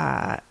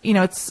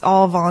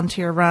all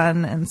volunteer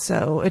run. And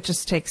so it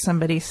just takes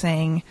somebody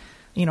saying,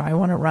 I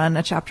want to run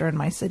a chapter in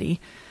my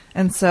city.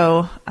 And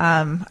so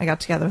I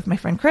got together with my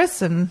friend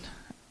Chris and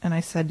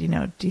I said, do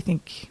you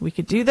think we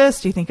could do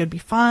this? Do you think it would be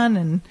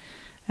fun?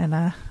 And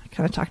I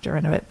kind of talked her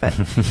into it, but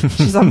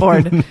she's on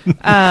board.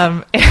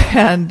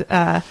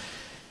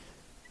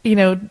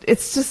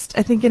 It's just,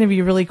 I think, going to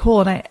be really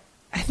cool. And I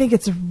think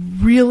the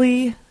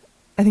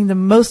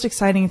most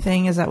exciting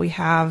thing is that we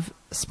have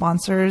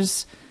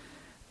sponsors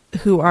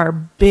who are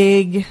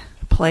big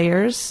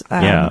players.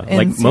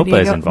 Like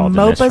MOPA is involved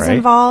in this, right? MOPA is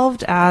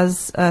involved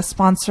as a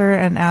sponsor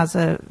and as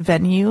a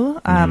venue.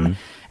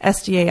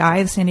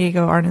 SDAI, the San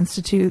Diego Art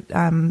Institute,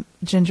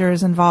 Ginger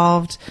is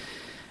involved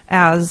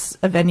as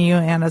a venue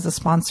and as a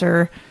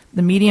sponsor.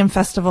 The Medium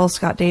Festival,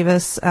 Scott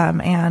Davis,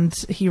 and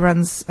he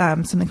runs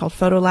something called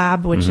Photo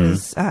Lab, which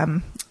is,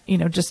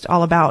 just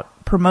all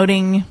about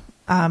promoting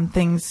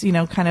things,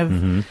 kind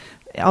of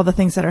all the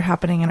things that are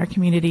happening in our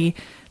community.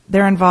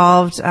 They're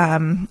involved.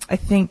 I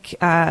think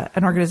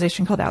an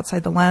organization called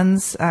Outside the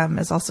Lens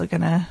is also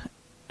going to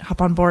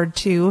hop on board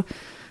too.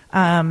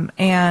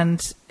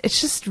 And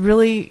it's just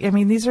really,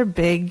 these are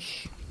big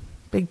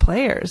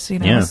players,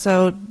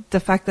 So the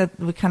fact that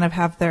we kind of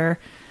have their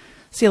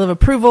seal of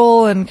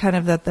approval and kind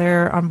of that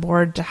they're on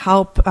board to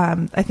help,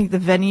 I think the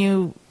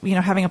venue,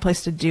 having a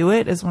place to do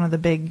it is one of the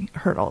big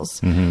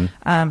hurdles.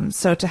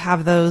 So to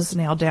have those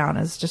nailed down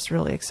is just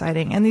really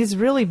exciting. And these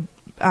really,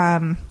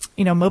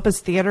 MOPA's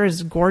theater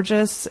is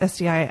gorgeous.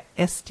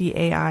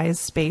 SDAI's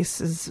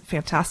space is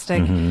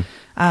fantastic.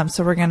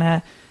 So we're going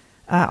to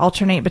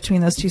alternate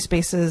between those two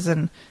spaces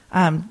and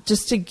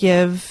just to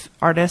give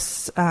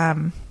artists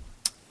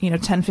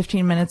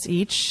 10-15 minutes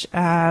each,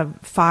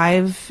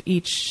 5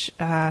 each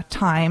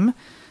time.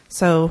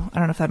 So I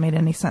don't know if that made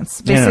any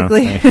sense.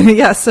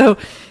 Basically, so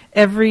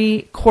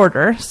every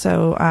quarter,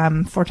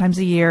 so 4 times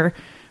a year,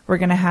 we're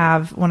going to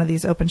have one of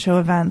these open show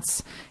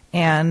events,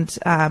 and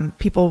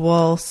people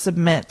will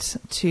submit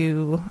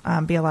to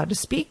be allowed to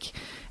speak,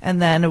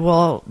 and then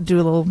we'll do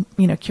a little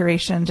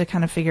curation to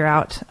kind of figure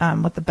out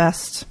what the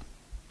best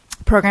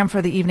program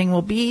for the evening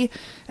will be.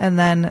 And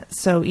then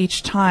so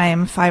each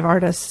time 5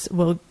 artists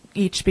will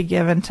each be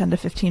given 10 to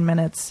 15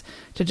 minutes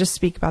to just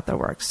speak about their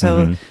work.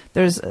 So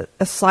there's a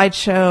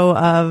slideshow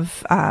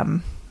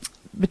of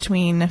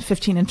between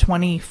 15 and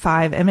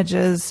 25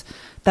 images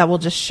that will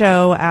just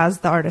show as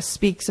the artist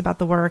speaks about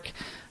the work.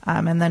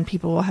 And then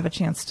people will have a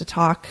chance to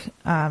talk,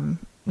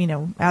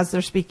 as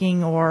they're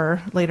speaking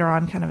or later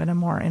on kind of in a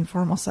more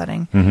informal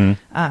setting. And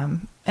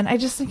I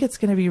just think it's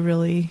going to be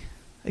really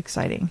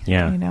exciting,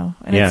 and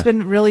it's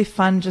been really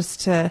fun just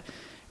to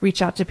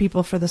reach out to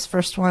people for this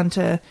first one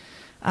to,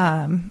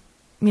 kind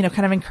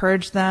of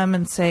encourage them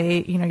and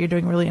say, you're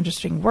doing really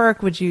interesting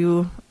work. Would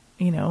you,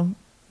 be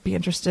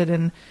interested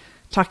in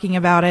talking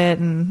about it?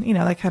 And,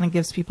 that kind of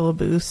gives people a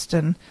boost.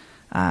 And,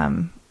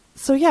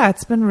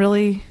 it's been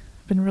really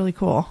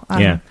cool.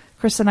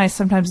 Chris and I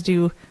sometimes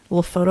do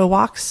little photo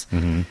walks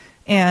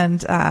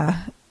and,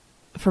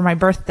 for my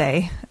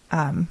birthday,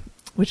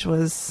 which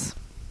was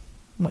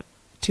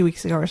 2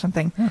 weeks ago or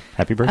something. Oh,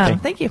 happy birthday.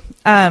 Thank you.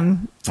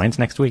 Mine's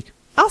next week.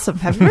 Awesome.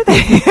 Happy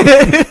birthday.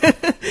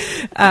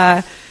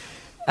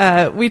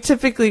 We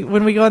typically,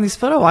 when we go on these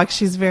photo walks,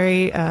 she's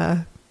very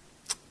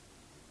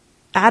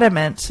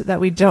adamant that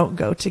we don't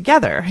go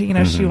together.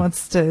 She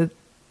wants to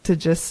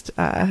just,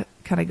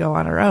 kind of go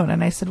on our own.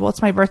 And I said, well,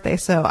 it's my birthday,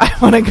 so I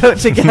want to go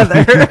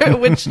together,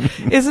 which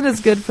isn't as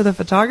good for the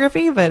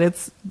photography, but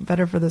it's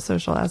better for the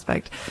social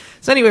aspect.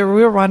 So anyway,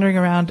 we were wandering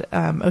around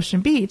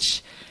Ocean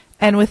Beach,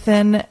 and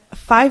within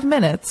 5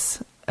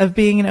 minutes of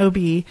being an OB,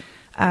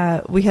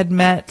 we had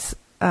met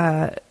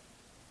a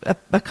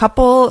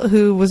couple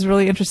who was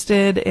really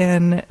interested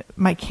in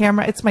my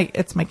camera. It's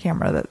my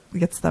camera that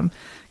gets them,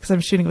 because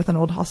I'm shooting with an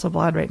old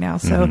Hasselblad right now.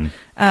 So,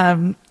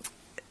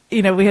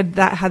 we had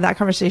that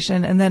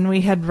conversation, and then we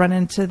had run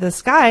into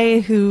this guy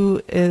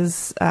who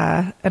is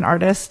an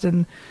artist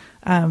and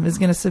is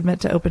going to submit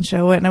to Open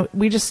Show, and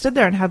we just stood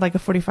there and had like a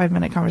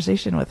 45-minute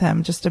conversation with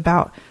him just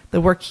about the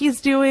work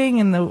he's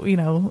doing and the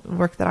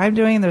work that I'm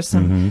doing. There's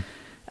some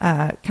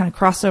kind of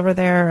crossover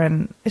there,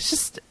 and it's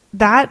just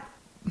that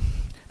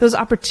those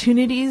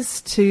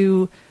opportunities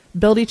to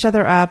build each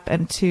other up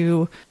and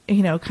to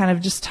kind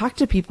of just talk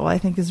to people, I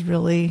think is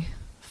really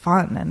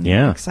fun and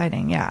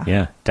exciting.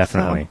 Yeah,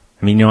 definitely. So,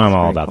 I mean, I'm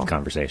all about the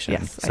conversation.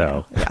 Yes,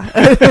 so,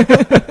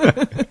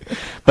 yeah.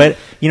 But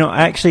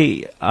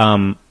actually,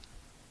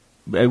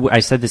 I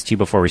said this to you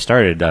before we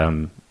started.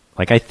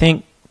 I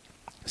think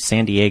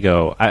San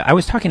Diego. I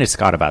was talking to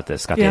Scott about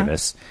this, Scott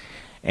Davis,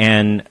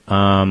 and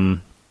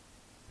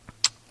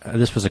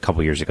this was a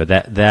couple years ago.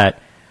 That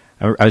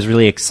I was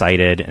really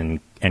excited and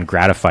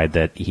gratified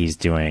that he's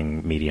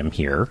doing Medium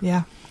here.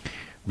 Yeah,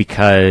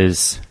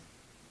 because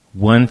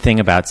one thing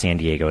about San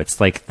Diego,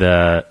 it's like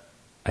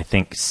I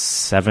think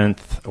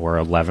 7th or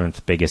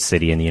 11th biggest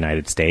city in the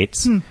United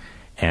States.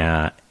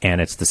 And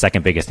it's the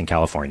second biggest in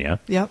California.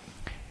 Yep.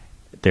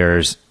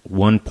 There's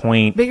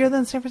bigger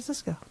than San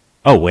Francisco.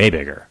 Oh, way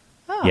bigger.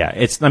 Oh. Yeah.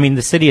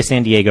 The city of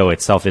San Diego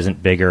itself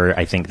isn't bigger,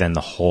 I think, than the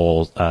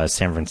whole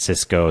San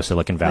Francisco,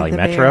 Silicon Valley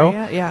Metro.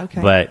 Yeah,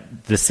 okay.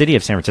 But the city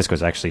of San Francisco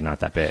is actually not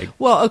that big.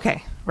 Well,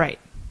 okay. Right.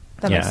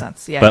 That makes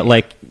sense. Yeah.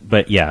 But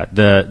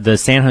the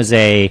San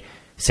Jose,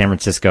 San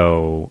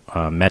Francisco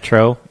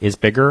Metro is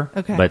bigger,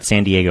 but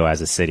San Diego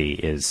as a city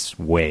is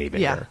way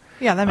bigger.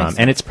 Yeah, that makes sense.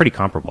 And it's pretty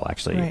comparable,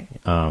 actually. Right.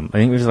 I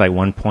think there's like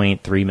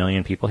 1.3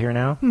 million people here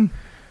now,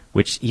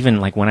 which even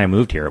like when I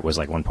moved here, it was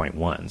like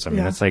 1.1. So, I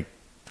mean, that's like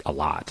a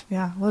lot.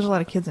 Yeah, well, there's a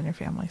lot of kids in your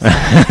family. So.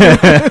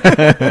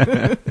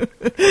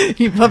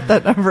 You bumped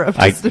that number up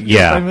by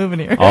moving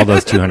here. All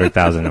those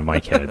 200,000 of my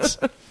kids.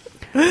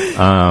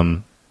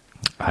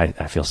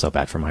 I feel so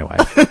bad for my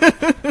wife.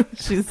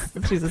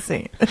 she's a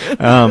saint.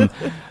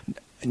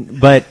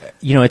 But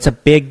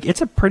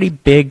it's a pretty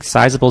big,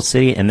 sizable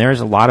city, and there's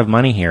a lot of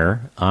money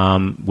here.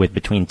 With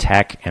between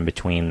tech and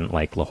between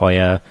like La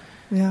Jolla,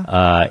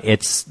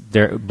 it's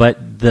there.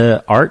 But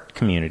the art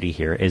community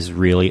here is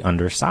really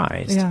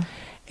undersized,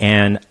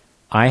 and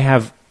I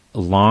have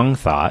long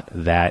thought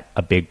that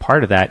a big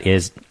part of that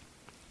is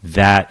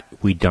that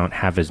we don't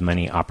have as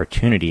many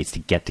opportunities to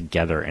get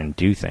together and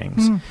do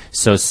things.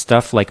 So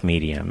stuff like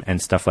Medium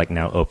and stuff like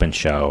now Open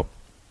Show.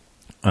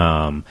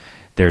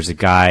 There's a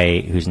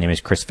guy whose name is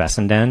Chris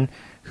Fessenden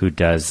who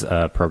does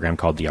a program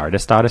called The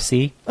Artist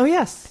Odyssey. Oh,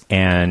 yes.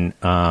 And,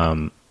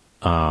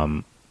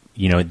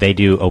 they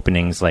do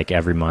openings like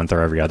every month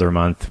or every other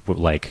month,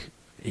 like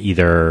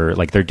either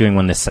like they're doing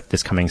one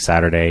this coming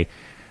Saturday.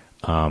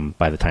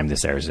 By the time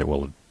this airs, it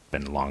will have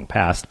been long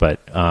past, but,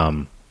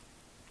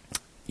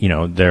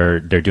 they're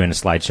doing a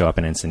slideshow up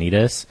in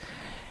Encinitas,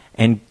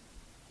 and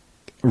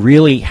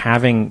really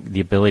having the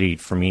ability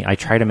for me, I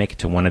try to make it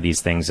to one of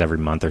these things every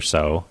month or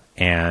so.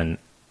 And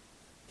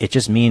it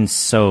just means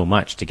so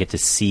much to get to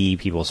see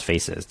people's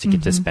faces, to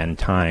get to spend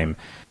time.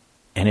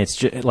 And it's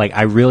just like,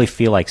 I really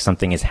feel like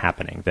something is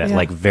happening that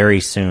like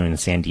very soon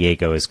San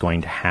Diego is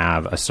going to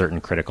have a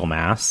certain critical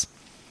mass.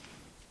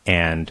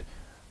 And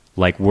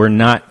like, we're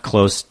not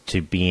close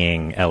to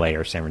being LA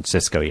or San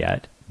Francisco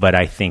yet, but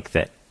I think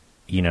that,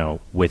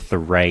 with the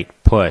right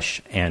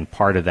push, and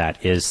part of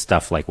that is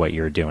stuff like what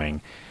you're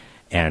doing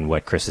and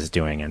what Chris is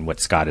doing and what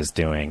Scott is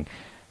doing.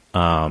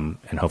 And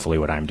hopefully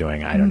what I'm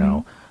doing, I don't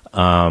know.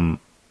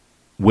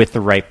 With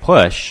the right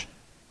push,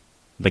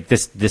 like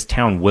this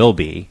town will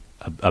be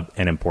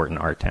an important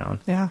art town.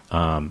 Yeah.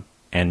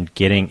 And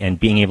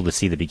being able to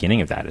see the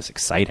beginning of that is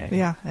exciting.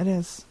 Yeah, it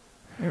is.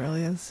 It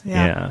really is.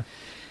 Yeah.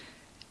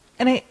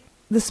 And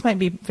this might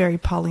be very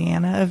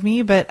Pollyanna of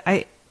me, but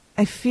I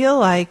feel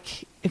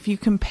like if you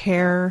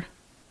compare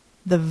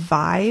the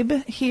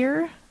vibe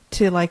here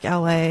to like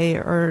LA,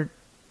 or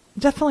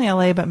definitely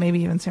LA, but maybe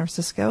even San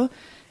Francisco,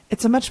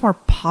 it's a much more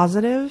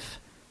positive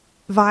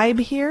vibe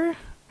here,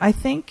 I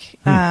think.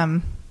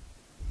 And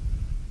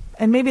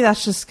maybe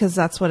that's just because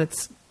that's what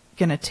it's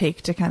going to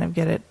take to kind of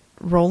get it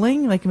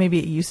rolling. Like maybe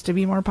it used to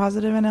be more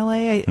positive in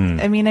LA.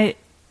 I mean,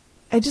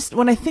 I just,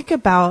 when I think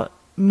about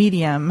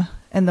Medium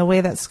and the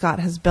way that Scott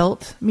has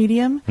built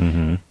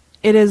Medium,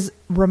 it is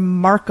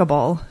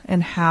remarkable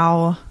in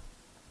how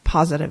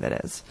positive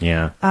it is.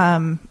 Yeah.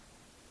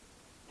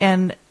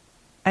 And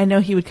I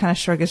know he would kind of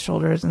shrug his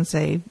shoulders and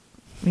say,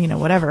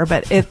 whatever.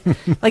 But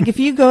if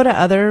you go to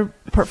other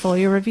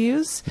portfolio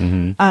reviews,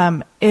 it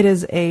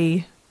is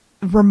a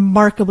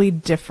remarkably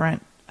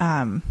different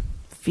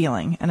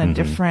feeling and a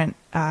different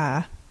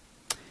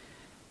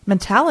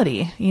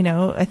mentality.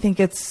 I think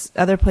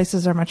other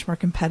places are much more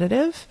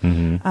competitive.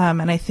 And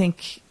I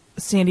think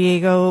San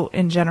Diego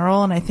in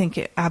general, and I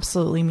think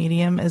absolutely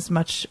Medium is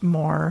much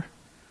more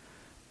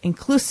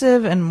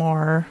inclusive and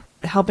more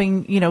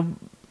helping,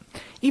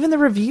 even the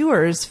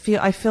reviewers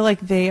I feel like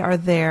they are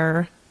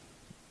there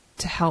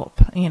to help,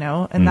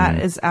 and that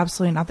is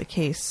absolutely not the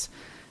case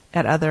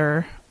at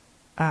other,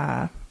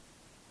 I'm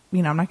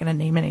not going to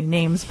name any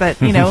names,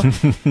 but, and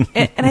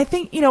I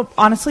think,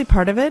 honestly,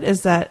 part of it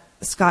is that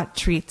Scott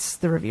treats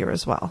the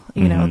reviewers well.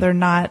 They're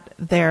not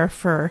there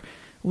for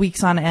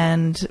weeks on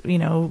end,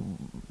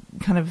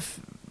 kind of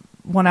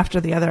one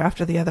after the other,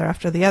 after the other,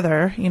 after the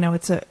other.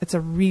 It's a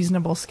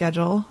reasonable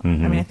schedule. I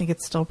mean, I think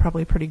it's still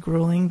probably pretty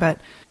grueling,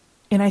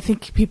 and I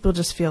think people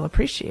just feel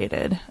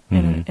appreciated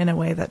in a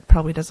way that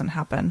probably doesn't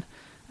happen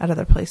at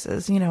other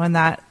places, and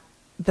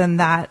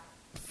that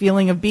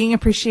feeling of being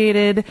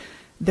appreciated,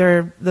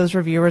 those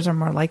reviewers are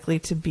more likely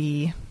to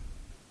be,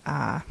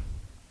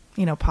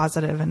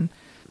 positive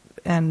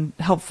and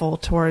helpful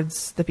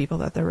towards the people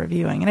that they're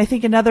reviewing. And I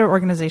think another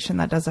organization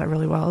that does that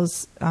really well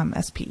is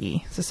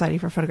SPE, Society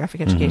for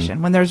Photographic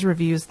Education. When there's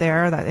reviews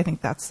there, I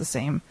think that's the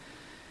same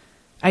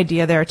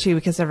idea there too,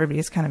 because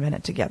everybody's kind of in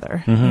it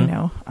together,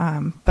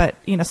 but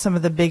some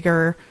of the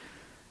bigger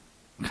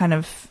kind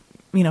of,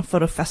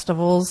 photo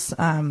festivals,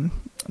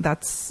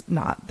 that's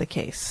not the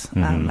case.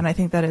 And I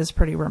think that is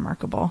pretty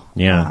remarkable.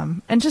 Yeah.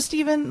 And just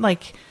even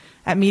like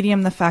at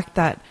Medium, the fact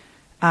that,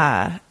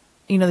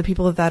 the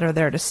people that are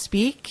there to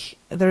speak,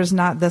 there's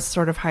not this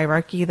sort of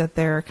hierarchy that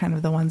they're kind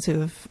of the ones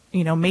who've,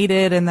 made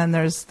it. And then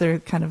there's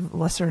kind of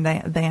lesser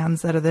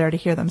thans that are there to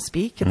hear them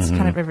speak. It's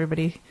kind of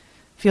everybody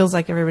feels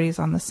like everybody's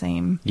on the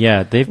same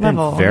they've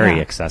level. Been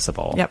very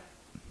accessible. Yep.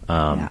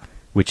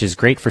 Which is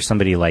great for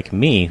somebody like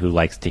me who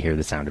likes to hear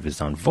the sound of his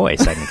own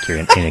voice in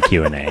a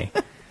Q&A.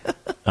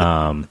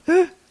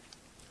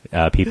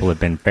 People have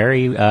been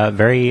very,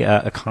 very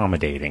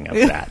accommodating of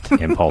that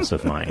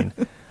impulsive mind.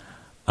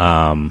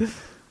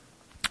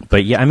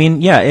 But yeah, I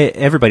mean,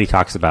 everybody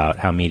talks about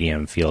how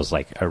Medium feels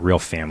like a real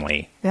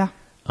family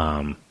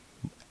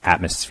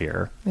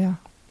atmosphere. Yeah.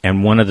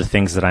 And one of the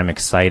things that I'm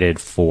excited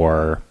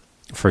for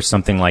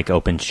something like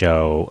Open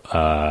Show,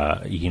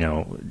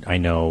 I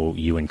know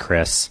you and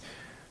Chris.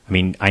 I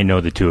mean, I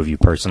know the two of you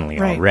personally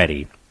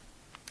already,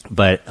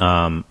 but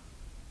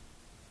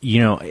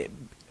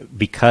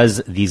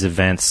because these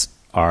events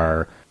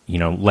are,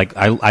 like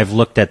I've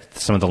looked at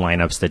some of the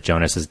lineups that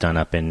Jonas has done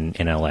up in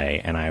LA,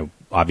 and I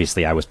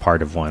was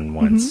part of one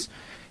once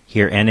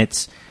here, and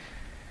it's,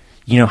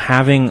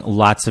 having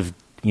lots of,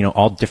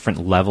 all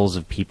different levels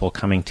of people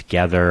coming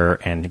together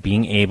and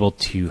being able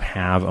to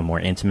have a more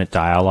intimate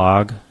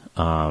dialogue.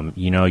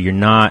 You're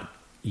not,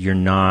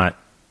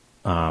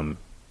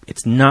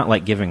 it's not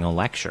like giving a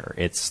lecture.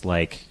 It's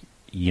like,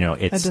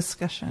 it's a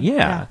discussion.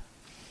 Yeah.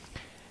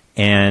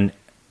 And,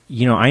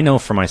 I know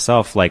for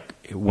myself, like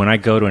when I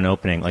go to an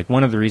opening, like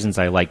one of the reasons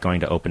I like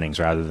going to openings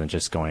rather than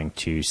just going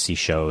to see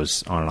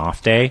shows on an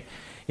off day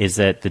is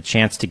that the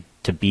chance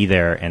to be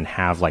there and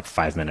have like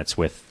 5 minutes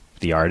with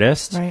the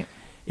artist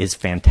is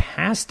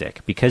fantastic,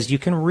 because you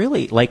can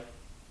really, like,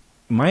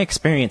 my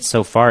experience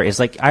so far is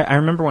like, I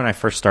remember when I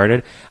first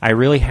started, I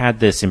really had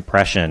this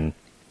impression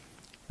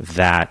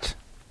that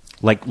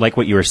like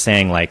what you were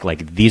saying,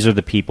 like these are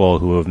the people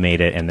who have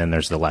made it, and then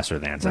there's the lesser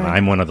thans, and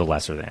I'm one of the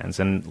lesser thans.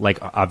 And like,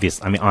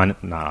 obviously, I mean,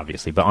 not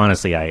obviously, but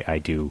honestly, I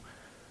do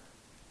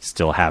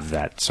still have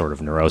that sort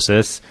of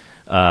neurosis.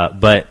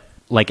 But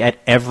like at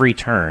every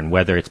turn,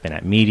 whether it's been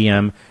at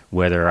Medium,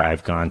 whether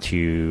I've gone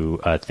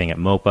to a thing at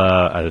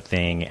MOPA, a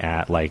thing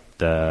at like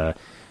the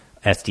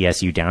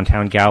SDSU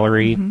Downtown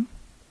Gallery,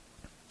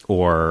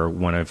 or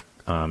one of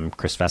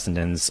Chris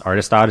Fessenden's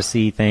Artist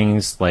Odyssey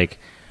things, like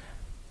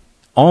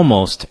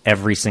almost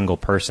every single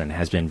person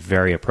has been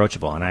very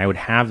approachable. And I would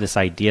have this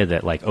idea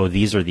that like, oh,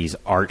 these are these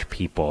art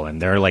people,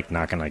 and they're like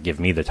not going to give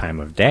me the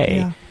time of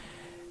day.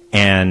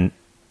 And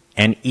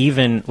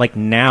even like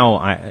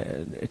now,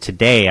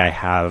 today I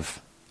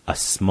have a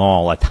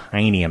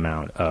tiny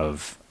amount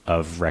of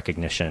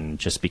recognition,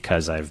 just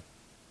because I've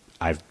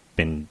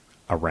been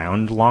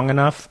around long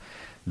enough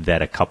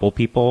that a couple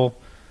people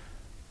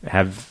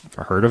have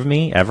heard of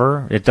me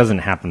ever. It doesn't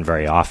happen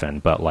very often,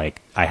 but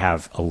like I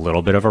have a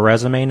little bit of a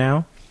resume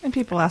now. And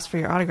people ask for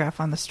your autograph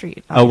on the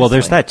street. Obviously. Oh, well,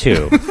 there's that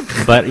too.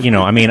 But,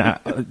 I mean,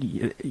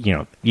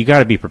 you got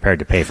to be prepared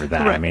to pay for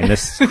that. I mean,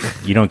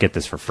 you don't get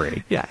this for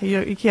free. Yeah,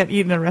 you can't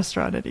eat in a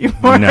restaurant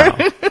anymore.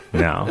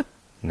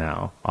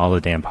 No. All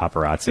the damn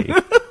paparazzi.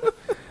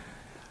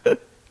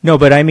 No,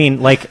 but I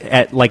mean,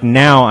 like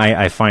now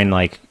I find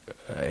like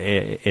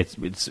it's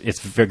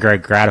very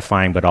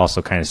gratifying, but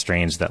also kind of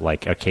strange that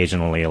like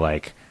occasionally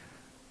like,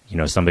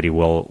 somebody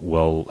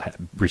will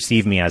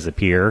receive me as a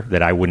peer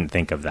that I wouldn't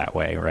think of that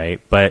way, right?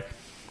 But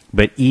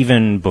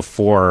even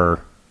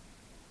before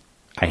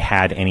I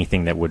had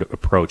anything that would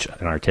approach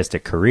an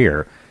artistic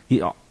career,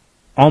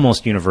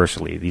 almost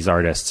universally, these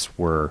artists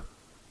were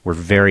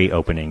very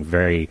opening,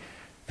 very,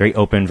 very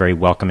open, very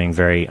welcoming,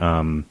 very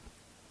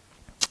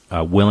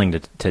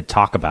willing to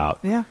talk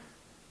about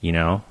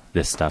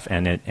this stuff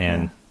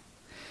and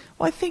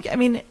Well, I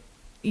mean,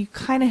 you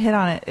kind of hit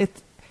on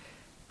it.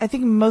 I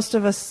think most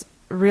of us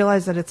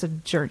realize that it's a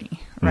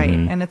journey, right?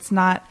 And it's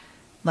not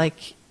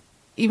like,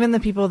 even the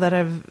people that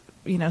have,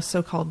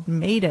 so-called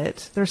made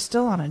it, they're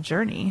still on a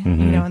journey,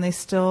 and they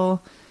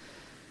still,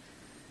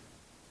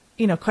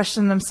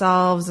 question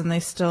themselves, and they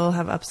still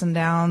have ups and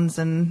downs,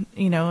 and,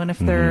 and if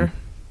they're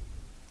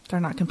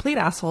not complete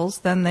assholes,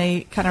 then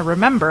they kind of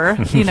remember,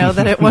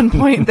 that at one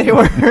point they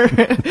were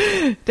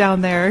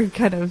down there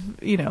kind of,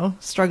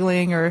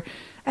 struggling, or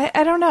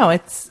I don't know.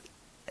 It's,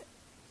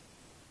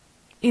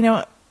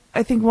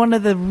 I think one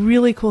of the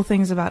really cool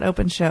things about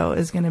Open Show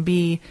is going to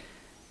be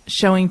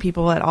showing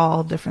people at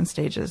all different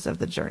stages of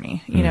the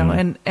journey,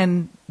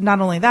 and not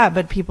only that,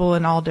 but people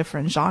in all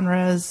different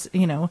genres.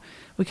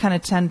 We kind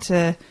of tend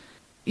to,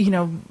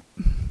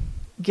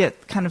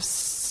 get kind of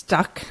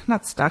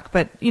not stuck,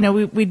 but,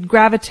 we'd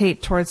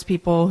gravitate towards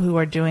people who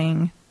are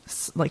doing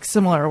like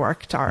similar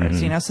work to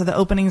ours, so the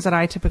openings that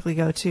I typically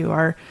go to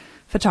are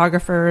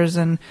photographers,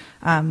 and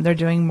they're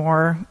doing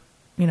more,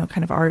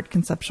 kind of art,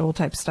 conceptual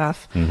type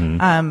stuff.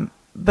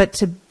 But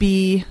to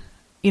be,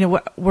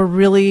 we're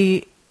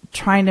really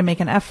trying to make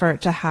an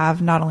effort to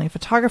have not only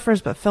photographers,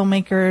 but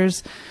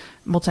filmmakers,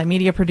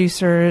 multimedia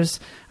producers,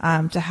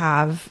 to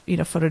have,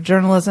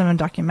 photojournalism and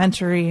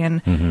documentary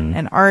and,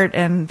 and art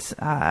and,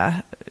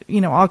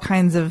 all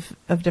kinds of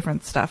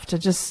different stuff to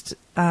just,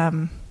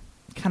 kind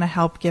of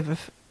help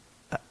give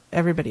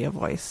everybody a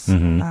voice.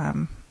 And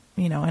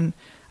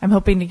I'm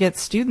hoping to get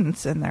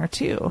students in there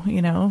too,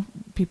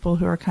 people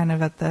who are kind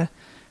of at the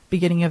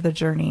beginning of the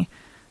journey,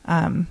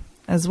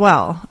 as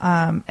well.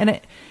 And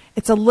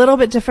it's a little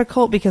bit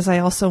difficult because I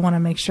also want to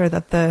make sure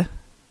that the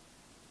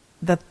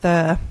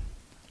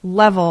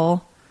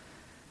level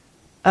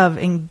of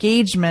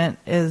engagement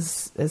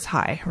is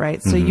high,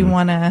 right? So you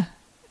want to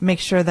make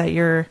sure that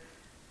you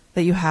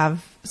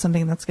have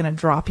something that's going to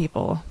draw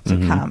people to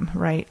come,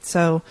 right?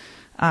 So,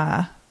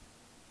 but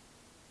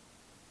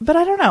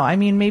I don't know. I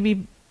mean,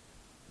 maybe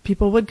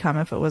people would come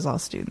if it was all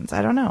students.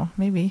 I don't know.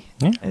 Maybe.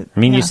 Yeah.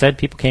 You said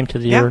people came to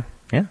the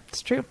Yeah.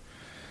 It's true.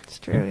 It's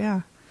true.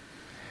 Yeah.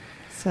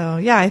 So,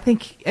 yeah, I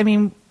think,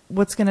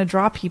 what's going to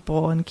draw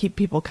people and keep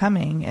people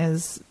coming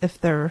is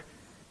if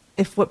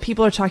what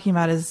people are talking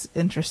about is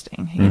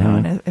interesting,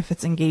 and if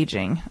it's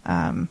engaging,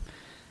 and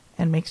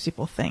makes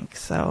people think.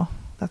 So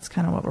that's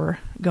kind of what we're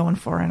going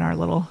for in our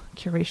little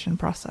curation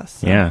process.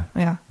 So, yeah.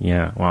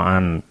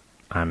 Well,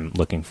 I'm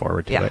looking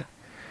forward to it.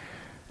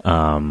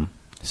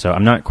 So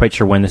I'm not quite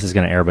sure when this is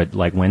going to air, but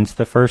like, when's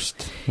the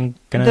first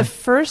The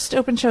first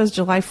Open Show is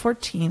July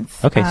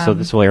 14th. Okay, so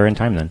this will air in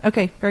time then.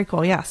 Okay, very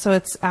cool. Yeah, so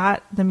it's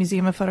at the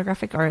Museum of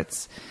Photographic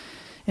Arts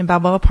in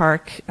Balboa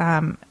Park.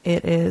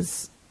 It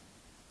is,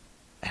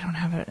 I don't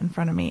have it in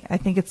front of me. I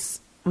think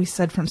we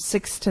said from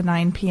 6 to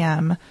 9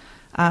 p.m.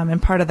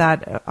 And part of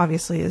that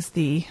obviously is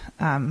the,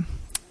 kind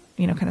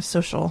of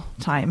social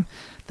time,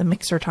 the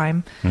mixer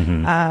time.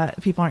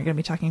 People aren't going to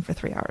be talking for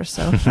 3 hours,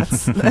 so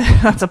that's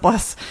that's a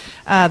plus.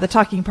 The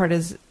talking part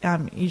is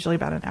usually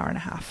about an hour and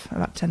a half,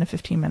 about 10 to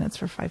 15 minutes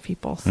for 5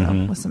 people.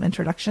 So with some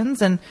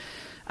introductions, and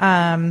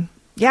I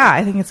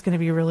think it's going to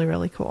be really,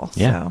 really cool.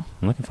 Yeah, so,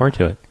 I'm looking forward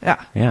to it.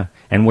 Yeah.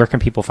 And where can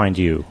people find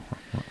you?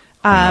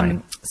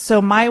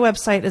 So my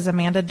website is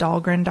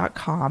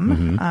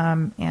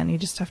amandadahlgren.com, and you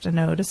just have to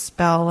know to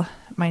spell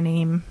my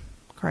name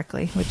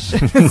correctly, which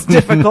is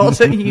difficult.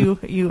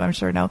 You I'm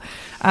sure know.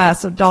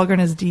 So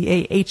Dahlgren is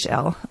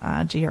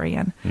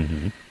DAHLGREN.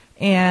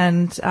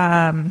 And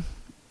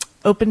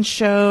Open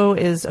Show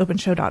is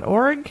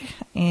openshow.org,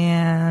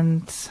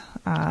 and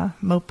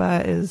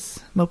MOPA is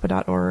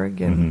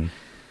mopa.org. And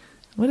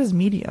what is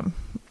Medium?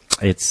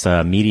 It's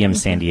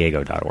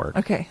mediumsandiego.org.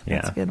 Okay,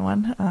 that's a good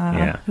one.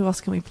 Who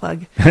else can we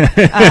plug?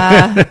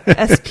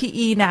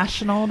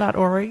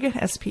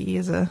 SPEnational.org. SPE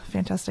is a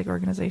fantastic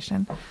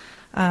organization.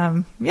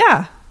 Yeah.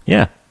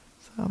 So,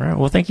 all right.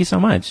 Well, thank you so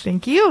much.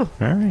 Thank you.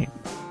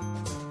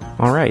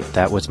 All right.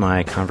 That was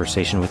my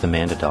conversation with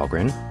Amanda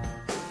Dahlgren.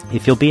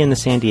 If you'll be in the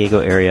San Diego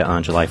area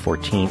on July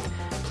 14th,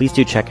 please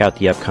do check out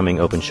the upcoming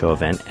Open Show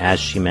event.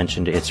 As she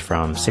mentioned, it's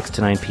from 6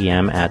 to 9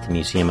 p.m. at the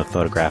Museum of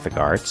Photographic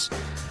Arts.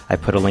 I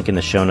put a link in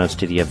the show notes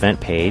to the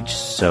event page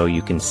so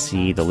you can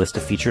see the list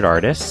of featured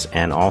artists,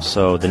 and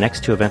also the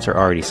next 2 events are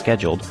already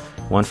scheduled.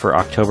 One for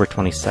October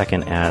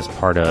 22nd as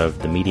part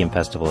of the Medium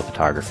Festival of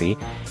Photography,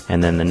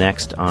 and then the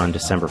next on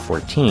December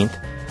 14th.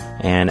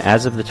 And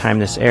as of the time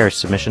this airs,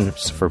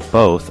 submissions for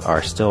both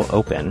are still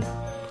open.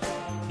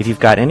 If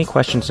you've got any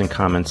questions and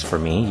comments for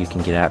me, you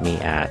can get at me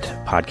at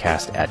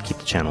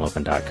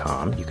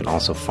podcast@keepthechanneleopen.com. You can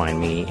also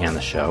find me and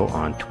the show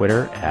on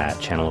Twitter at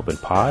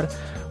ChannelOpenPod,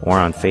 or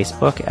on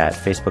Facebook at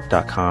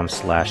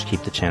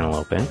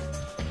facebook.com/keepthechanneleopen.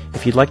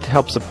 If you'd like to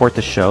help support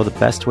the show, the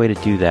best way to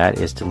do that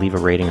is to leave a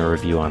rating or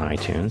review on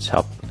iTunes.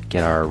 Help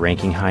get our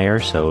ranking higher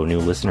so new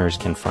listeners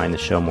can find the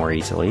show more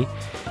easily.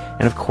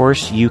 And of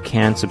course, you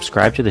can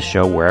subscribe to the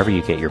show wherever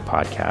you get your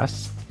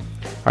podcasts.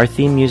 Our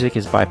theme music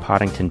is by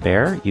Poddington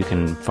Bear. You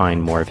can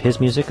find more of his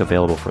music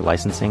available for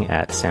licensing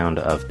at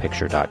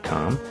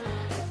soundofpicture.com.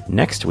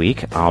 Next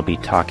week, I'll be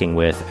talking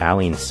with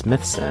Aline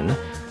Smithson,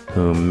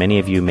 whom many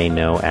of you may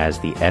know as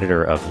the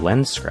editor of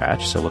Lens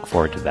Scratch, so look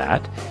forward to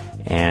that.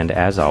 And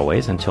as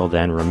always, until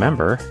then,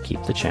 remember,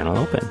 keep the channel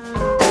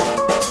open.